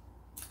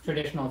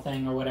traditional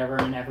thing or whatever,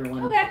 and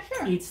everyone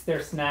eats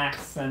their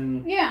snacks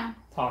and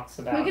talks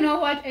about. We can all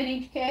watch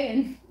NHK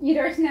and eat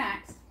our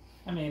snacks.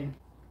 I mean,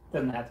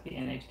 doesn't have to be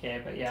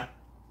NHK, but yeah.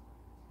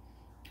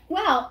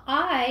 Well,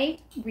 I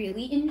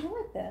really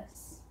enjoyed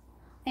this,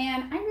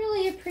 and I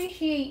really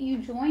appreciate you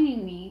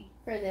joining me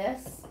for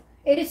this.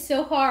 It is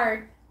so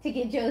hard to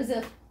get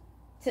Joseph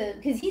to,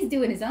 because he's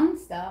doing his own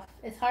stuff.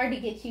 It's hard to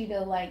get you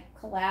to like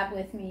collab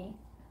with me,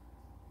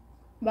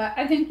 but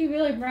I think you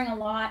really bring a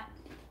lot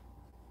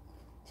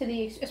to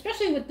the,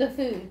 especially with the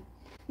food,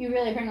 you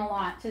really bring a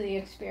lot to the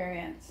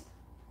experience.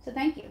 So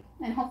thank you.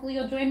 And hopefully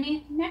you'll join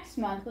me next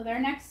month with our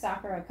next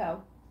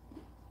Sakuraco.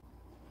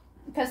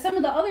 Because some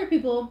of the other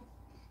people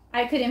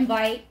I could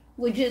invite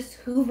would just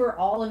hoover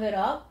all of it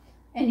up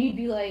and you'd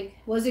be like,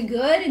 was it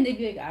good? And they'd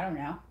be like, I don't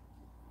know.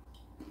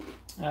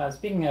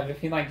 Speaking of,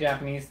 if you like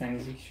Japanese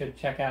things, you should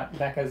check out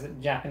Becca's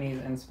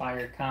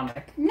Japanese-inspired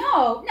comic.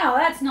 No,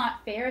 that's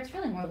not fair. It's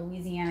really more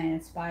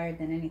Louisiana-inspired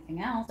than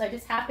anything else. I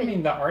just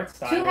happen the art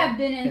style to have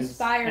been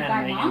inspired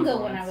by manga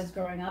when I was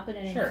growing up, and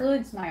it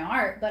influenced my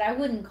art, but I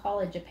wouldn't call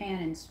it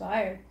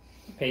Japan-inspired.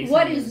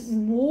 What is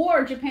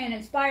more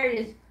Japan-inspired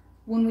is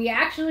when we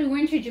actually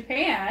went to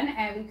Japan,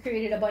 and we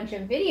created a bunch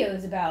of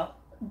videos about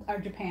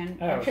our trip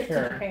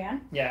to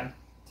Japan. Yeah,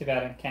 too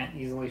bad I can't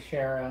easily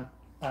share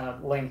a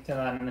link to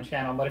that in the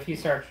channel, but if you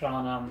search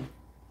on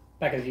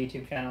Becca's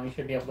YouTube channel, you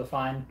should be able to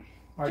find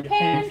our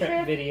Japan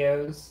trip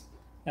videos.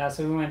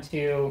 So we went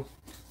to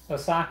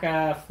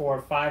Osaka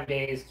for 5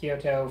 days,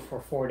 Kyoto for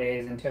 4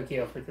 days, and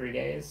Tokyo for 3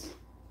 days.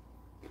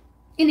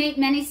 And ate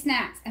many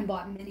snacks and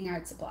bought many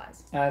art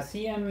supplies.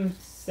 CM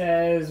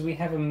says we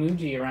have a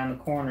Muji around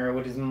the corner,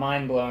 which is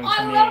mind-blowing to me.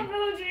 I love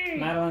Muji!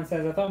 Madeline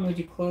says, I thought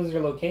Muji closed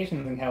their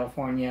locations in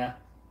California.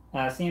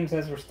 CM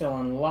says we're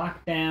still in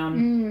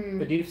lockdown.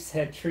 Badoof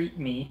said treat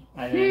me.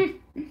 I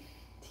think.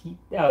 He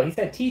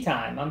said tea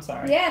time. I'm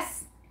sorry.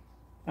 Yes.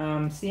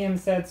 CM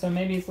said so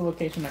maybe it's a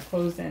location that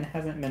closed and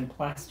hasn't been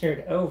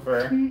plastered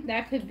over.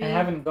 That could be. I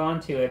haven't gone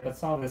to it, but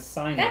saw this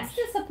signage. That's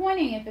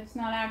disappointing if it's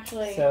not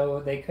actually.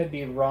 So they could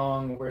be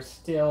wrong. We're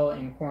still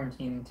in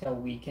quarantine until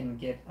we can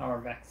get our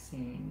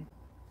vaccine.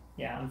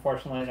 Yeah,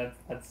 unfortunately,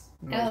 that's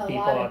most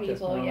people at this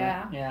moment.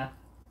 Yeah.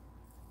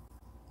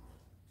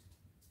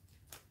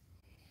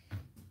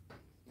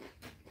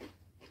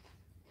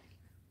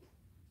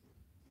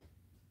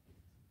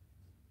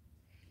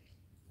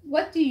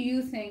 What do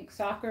you think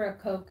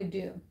Sakuraco could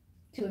do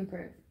to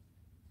improve?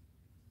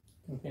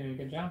 I think they did a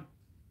good job.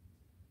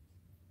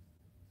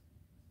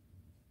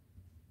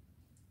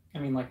 I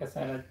mean, like I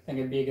said, I think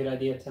it'd be a good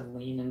idea to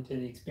lean into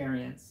the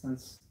experience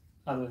since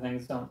other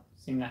things don't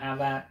seem to have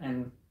that,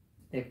 and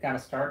they've got to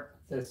start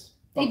this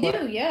booklet. They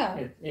do,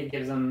 yeah. It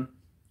gives them...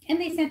 And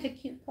they sent a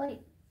cute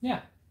plate. Yeah.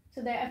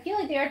 So I feel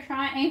like they are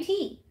trying, and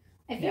tea.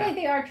 I feel like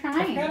they are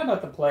trying. I forgot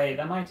about the plate.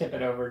 I might tip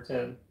it over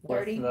to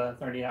worth the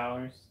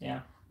 $30.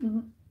 Yeah.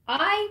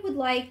 I would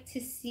like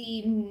to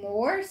see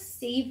more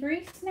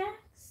savory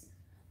snacks,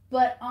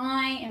 but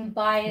I am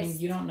biased. I mean,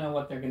 you don't know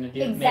what they're going to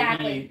do.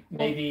 Exactly.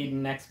 Maybe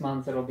next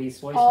month it'll be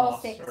soy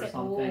sauce or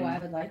something. Oh, I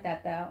would like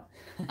that though.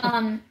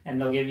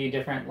 And they'll give you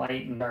different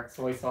light and dark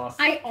soy sauce.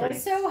 I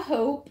treats. also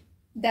hope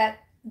that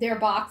their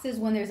boxes,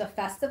 when there's a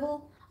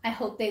festival, I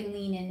hope they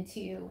lean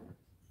into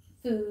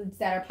foods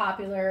that are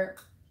popular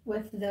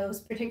with those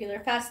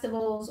particular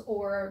festivals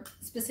or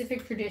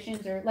specific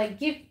traditions, or like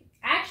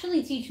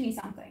actually teach me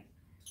something.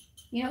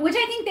 You know, which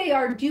I think they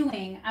are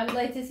doing. I would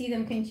like to see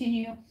them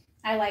continue.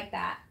 I like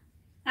that.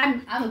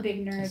 I'm a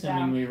big nerd.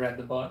 Assuming we read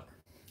the book.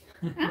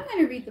 I'm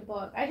gonna read the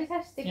book. I just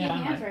have sticky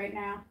hands right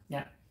now.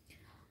 Yeah.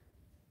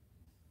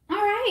 All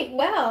right.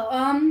 Well,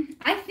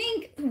 I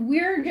think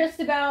we're just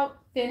about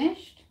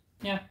finished.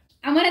 Yeah.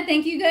 I want to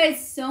thank you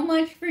guys so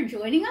much for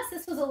joining us.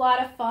 This was a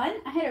lot of fun.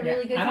 I had a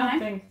really good time. I don't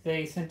think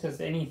they sent us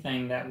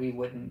anything that we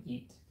wouldn't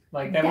eat.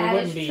 Like that we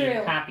wouldn't be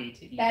happy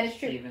to eat. That is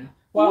true. Even.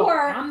 Well,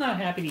 I'm not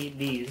happy to eat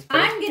these.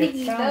 But I'm going to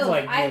eat those.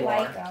 Like I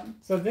like them.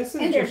 So this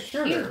is just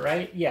sugar,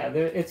 right? Yeah,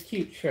 it's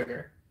cute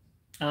sugar.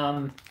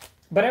 But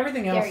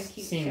everything else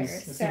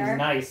seems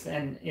nice,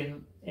 and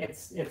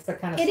it's the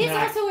kind of snack. It is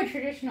also a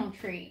traditional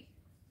treat.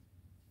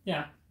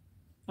 Yeah.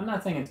 I'm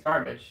not saying it's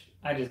garbage.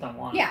 I just don't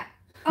want it. Yeah.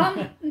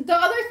 The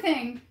other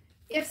thing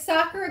if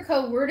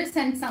Sakuraco were to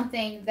send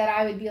something that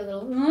I would be a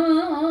little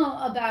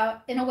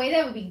about, in a way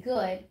that would be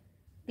good,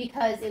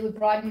 because it would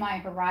broaden my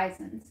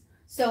horizons.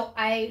 So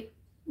I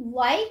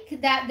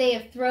like that they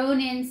have thrown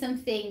in some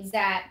things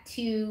that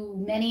to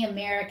many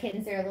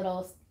Americans are a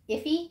little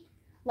iffy.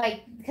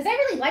 Like, because I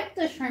really liked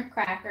the shrimp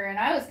cracker and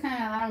I was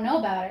kind of, I don't know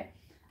about it.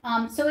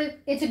 So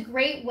it's a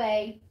great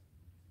way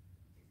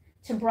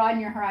to broaden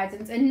your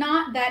horizons, and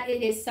not that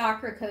it is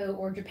Sakuraco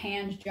or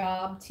Japan's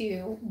job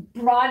to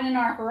broaden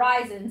our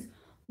horizons,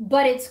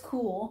 but it's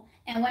cool.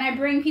 And when I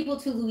bring people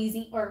to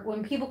Louisiana, or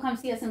when people come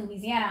see us in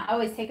Louisiana, I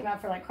always take them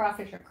out for like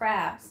crawfish or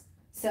crabs.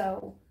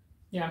 So,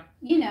 yeah,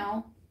 you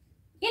know.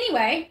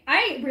 Anyway,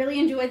 I really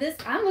enjoyed this.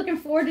 I'm looking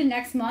forward to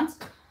next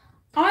month.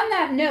 On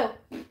that note,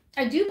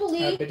 I do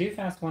believe but do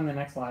fast when the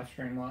next live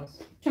stream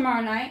was.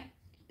 Tomorrow night,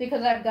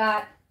 because I've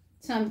got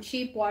some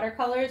cheap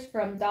watercolors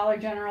from Dollar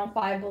General,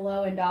 Five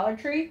Below, and Dollar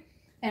Tree,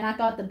 and I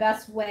thought the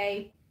best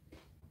way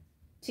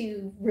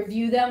to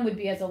review them would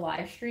be as a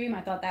live stream.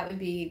 I thought that would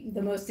be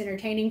the most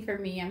entertaining for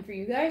me and for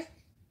you guys.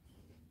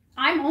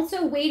 I'm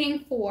also waiting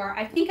for,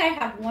 I think I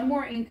have one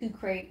more Inku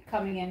crate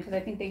coming in because I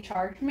think they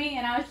charged me,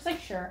 and I was just like,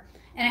 sure.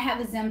 And I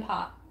have a Zen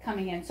Pop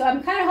coming in. So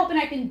I'm kind of hoping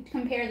I can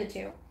compare the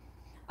two.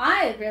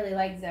 I really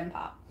like Zen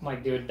Pop.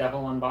 Like do a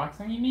double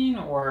unboxing, you mean?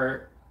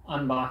 Or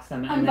unbox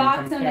them and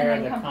Unbox then them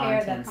and then compare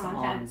compare the the contents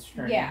on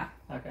stream? Yeah.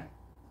 Okay.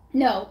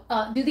 No,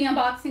 do the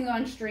unboxing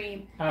on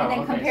stream and then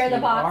okay, compare so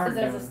the boxes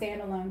doing... as a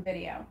standalone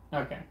video.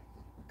 Okay.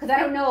 Because I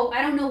don't know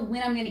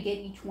when I'm going to get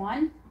each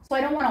one. So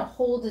I don't want to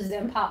hold the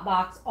Zen Pop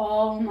box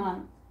all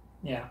month.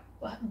 Yeah.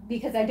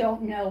 Because I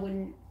don't know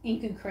when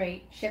Inku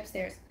Crate ships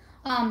theirs.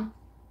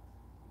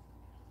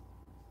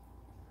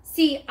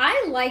 See,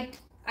 I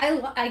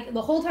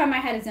the whole time I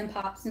had a Zen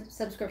Pop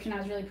subscription, I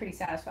was really pretty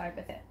satisfied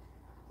with it.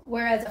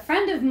 Whereas a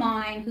friend of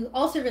mine who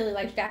also really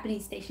likes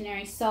Japanese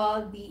stationery saw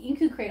the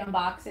Inku Crate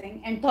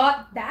unboxing and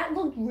thought that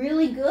looked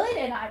really good,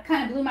 and I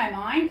kind of blew my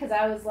mind because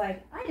I was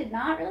like, I did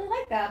not really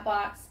like that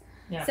box.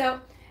 Yeah. So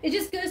it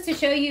just goes to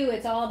show you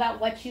it's all about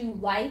what you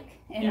like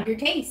and your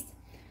taste.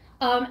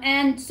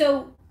 And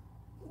so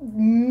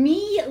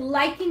me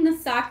liking the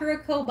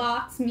Sakuraco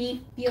box,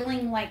 me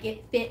feeling like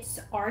it fits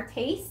our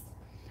taste,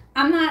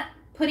 I'm not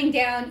putting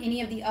down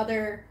any of the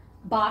other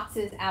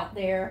boxes out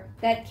there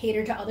that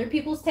cater to other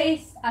people's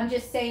tastes. I'm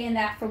just saying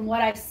that from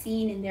what I've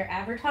seen in their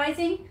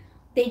advertising,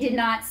 they did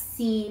not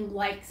seem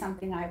like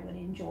something I would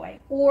enjoy.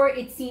 Or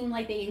it seemed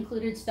like they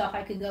included stuff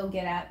I could go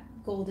get at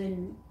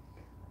Golden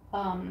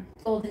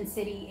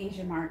City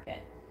Asian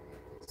Market.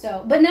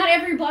 So, but not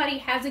everybody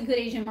has a good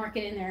Asian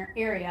market in their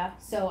area,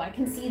 so I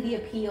can see the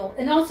appeal.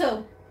 And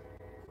also,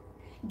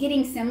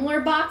 getting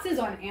similar boxes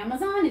on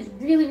Amazon is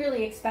really,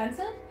 really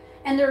expensive.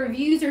 And the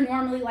reviews are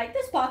normally like,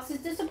 this box is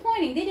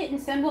disappointing. They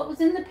didn't send what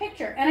was in the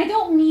picture. And I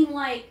don't mean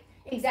like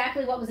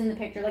exactly what was in the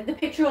picture. Like the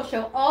picture will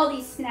show all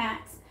these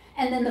snacks,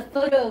 and then the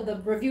photo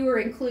the reviewer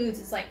includes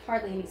is like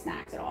hardly any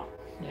snacks at all.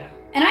 Yeah.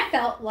 And I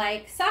felt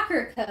like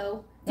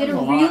Sakuraco did a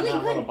really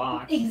good little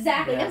box.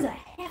 Exactly. Yeah. It was a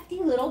hefty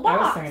little box.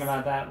 I was thinking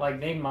about that.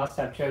 Like they must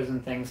have chosen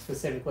things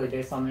specifically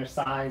based on their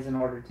size in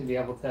order to be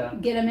able to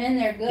get them in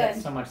there good.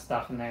 Get so much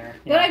stuff in there.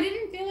 Yeah. But I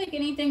didn't feel like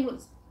anything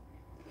was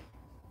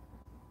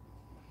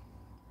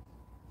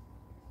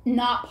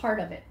not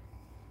part of it.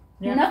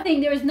 Yeah.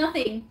 There was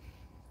nothing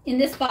in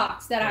this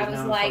box that I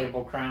was like,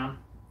 inflatable crown.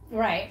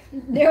 Right.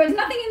 There was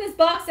nothing in this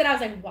box that I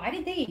was like, why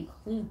did they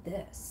include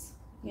this?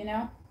 You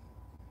know?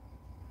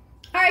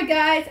 All right,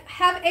 guys.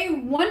 Have a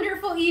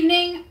wonderful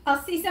evening.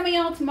 I'll see some of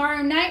y'all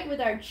tomorrow night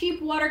with our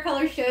cheap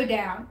watercolor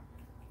showdown.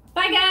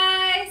 Bye,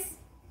 guys.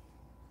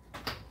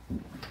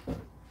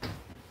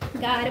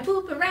 Gotta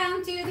poop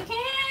around to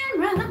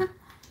the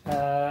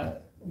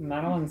camera.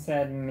 Madeline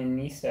said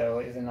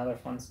Miniso is another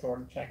fun store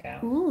to check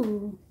out.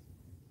 Ooh.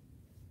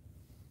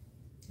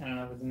 I don't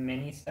know if it's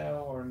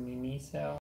Miniso or Miniso.